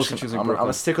very close to choosing Brooklyn. I'm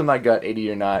gonna stick with my gut.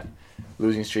 80 or not.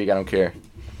 Losing streak. I don't care.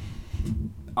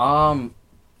 I'm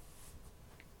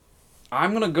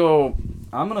gonna go.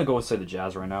 I'm going to go say the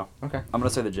Jazz right now. Okay. I'm going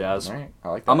to say the Jazz. All right. I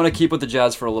like that. I'm going to keep with the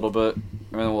Jazz for a little bit, and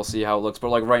then we'll see how it looks. But,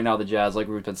 like, right now, the Jazz, like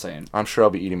we've been saying. I'm sure I'll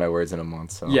be eating my words in a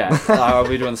month, so. Yeah, I'll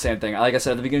be doing the same thing. Like I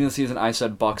said, at the beginning of the season, I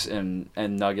said Bucks and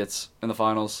Nuggets in the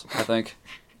finals, I think.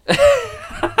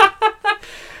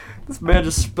 This man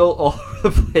just spilled all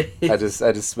over the place.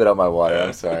 I just spit out my water.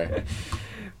 I'm sorry.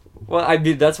 Well, I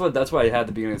mean, that's why I had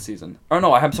the beginning of the season. Or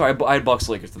no, I'm sorry, I had Bucks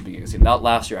Lakers at the beginning of the season. Not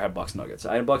last year, I had Bucks Nuggets.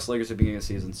 I had Bucks Lakers at the beginning of the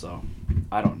season, so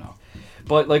I don't know.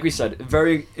 But like we said,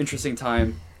 very interesting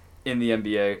time in the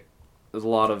NBA. There's a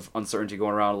lot of uncertainty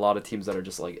going around. A lot of teams that are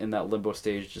just like in that limbo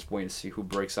stage, just waiting to see who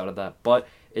breaks out of that. But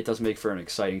it does make for an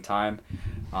exciting time.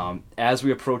 As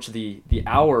we approach the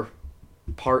hour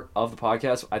part of the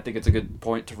podcast, I think it's a good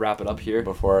point to wrap it up here.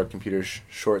 Before our computer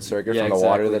short circuit Yeah, from the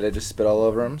water exactly. that I just spit all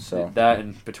over him. So That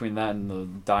and between that and the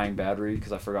dying battery,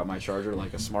 because I forgot my charger,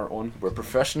 like a smart one. we're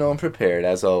professional and prepared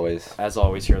as always. As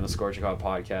always, here on the Scorching Hot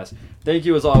Podcast. Thank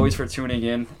you, as always, for tuning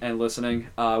in and listening.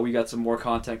 We got some more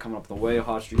content coming up the way.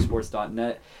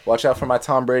 HotStreakSports.net. Watch out for my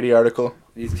Tom Brady article.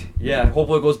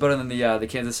 Hopefully it goes better than the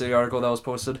Kansas City article that was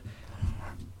posted.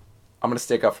 I'm gonna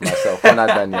stick up for myself. We're not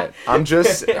done yet. I'm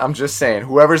just saying,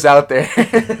 whoever's out there,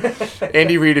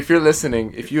 Andy Reid, if you're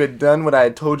listening, if you had done what I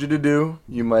had told you to do,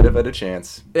 you might have had a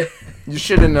chance. You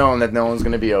should have known that no one's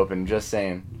gonna be open. Just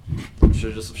saying.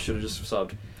 Should have just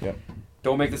subbed. Yep.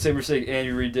 Don't make the same mistake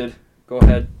Andy Reid did. Go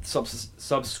ahead,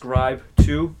 subscribe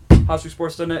to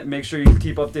HotStreakSports.net. Make sure you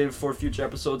keep updated for future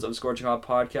episodes of Scorching Hot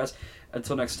Podcast.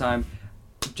 Until next time,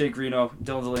 Jake Reno,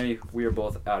 Dylan Delaney, we are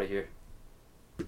both out of here.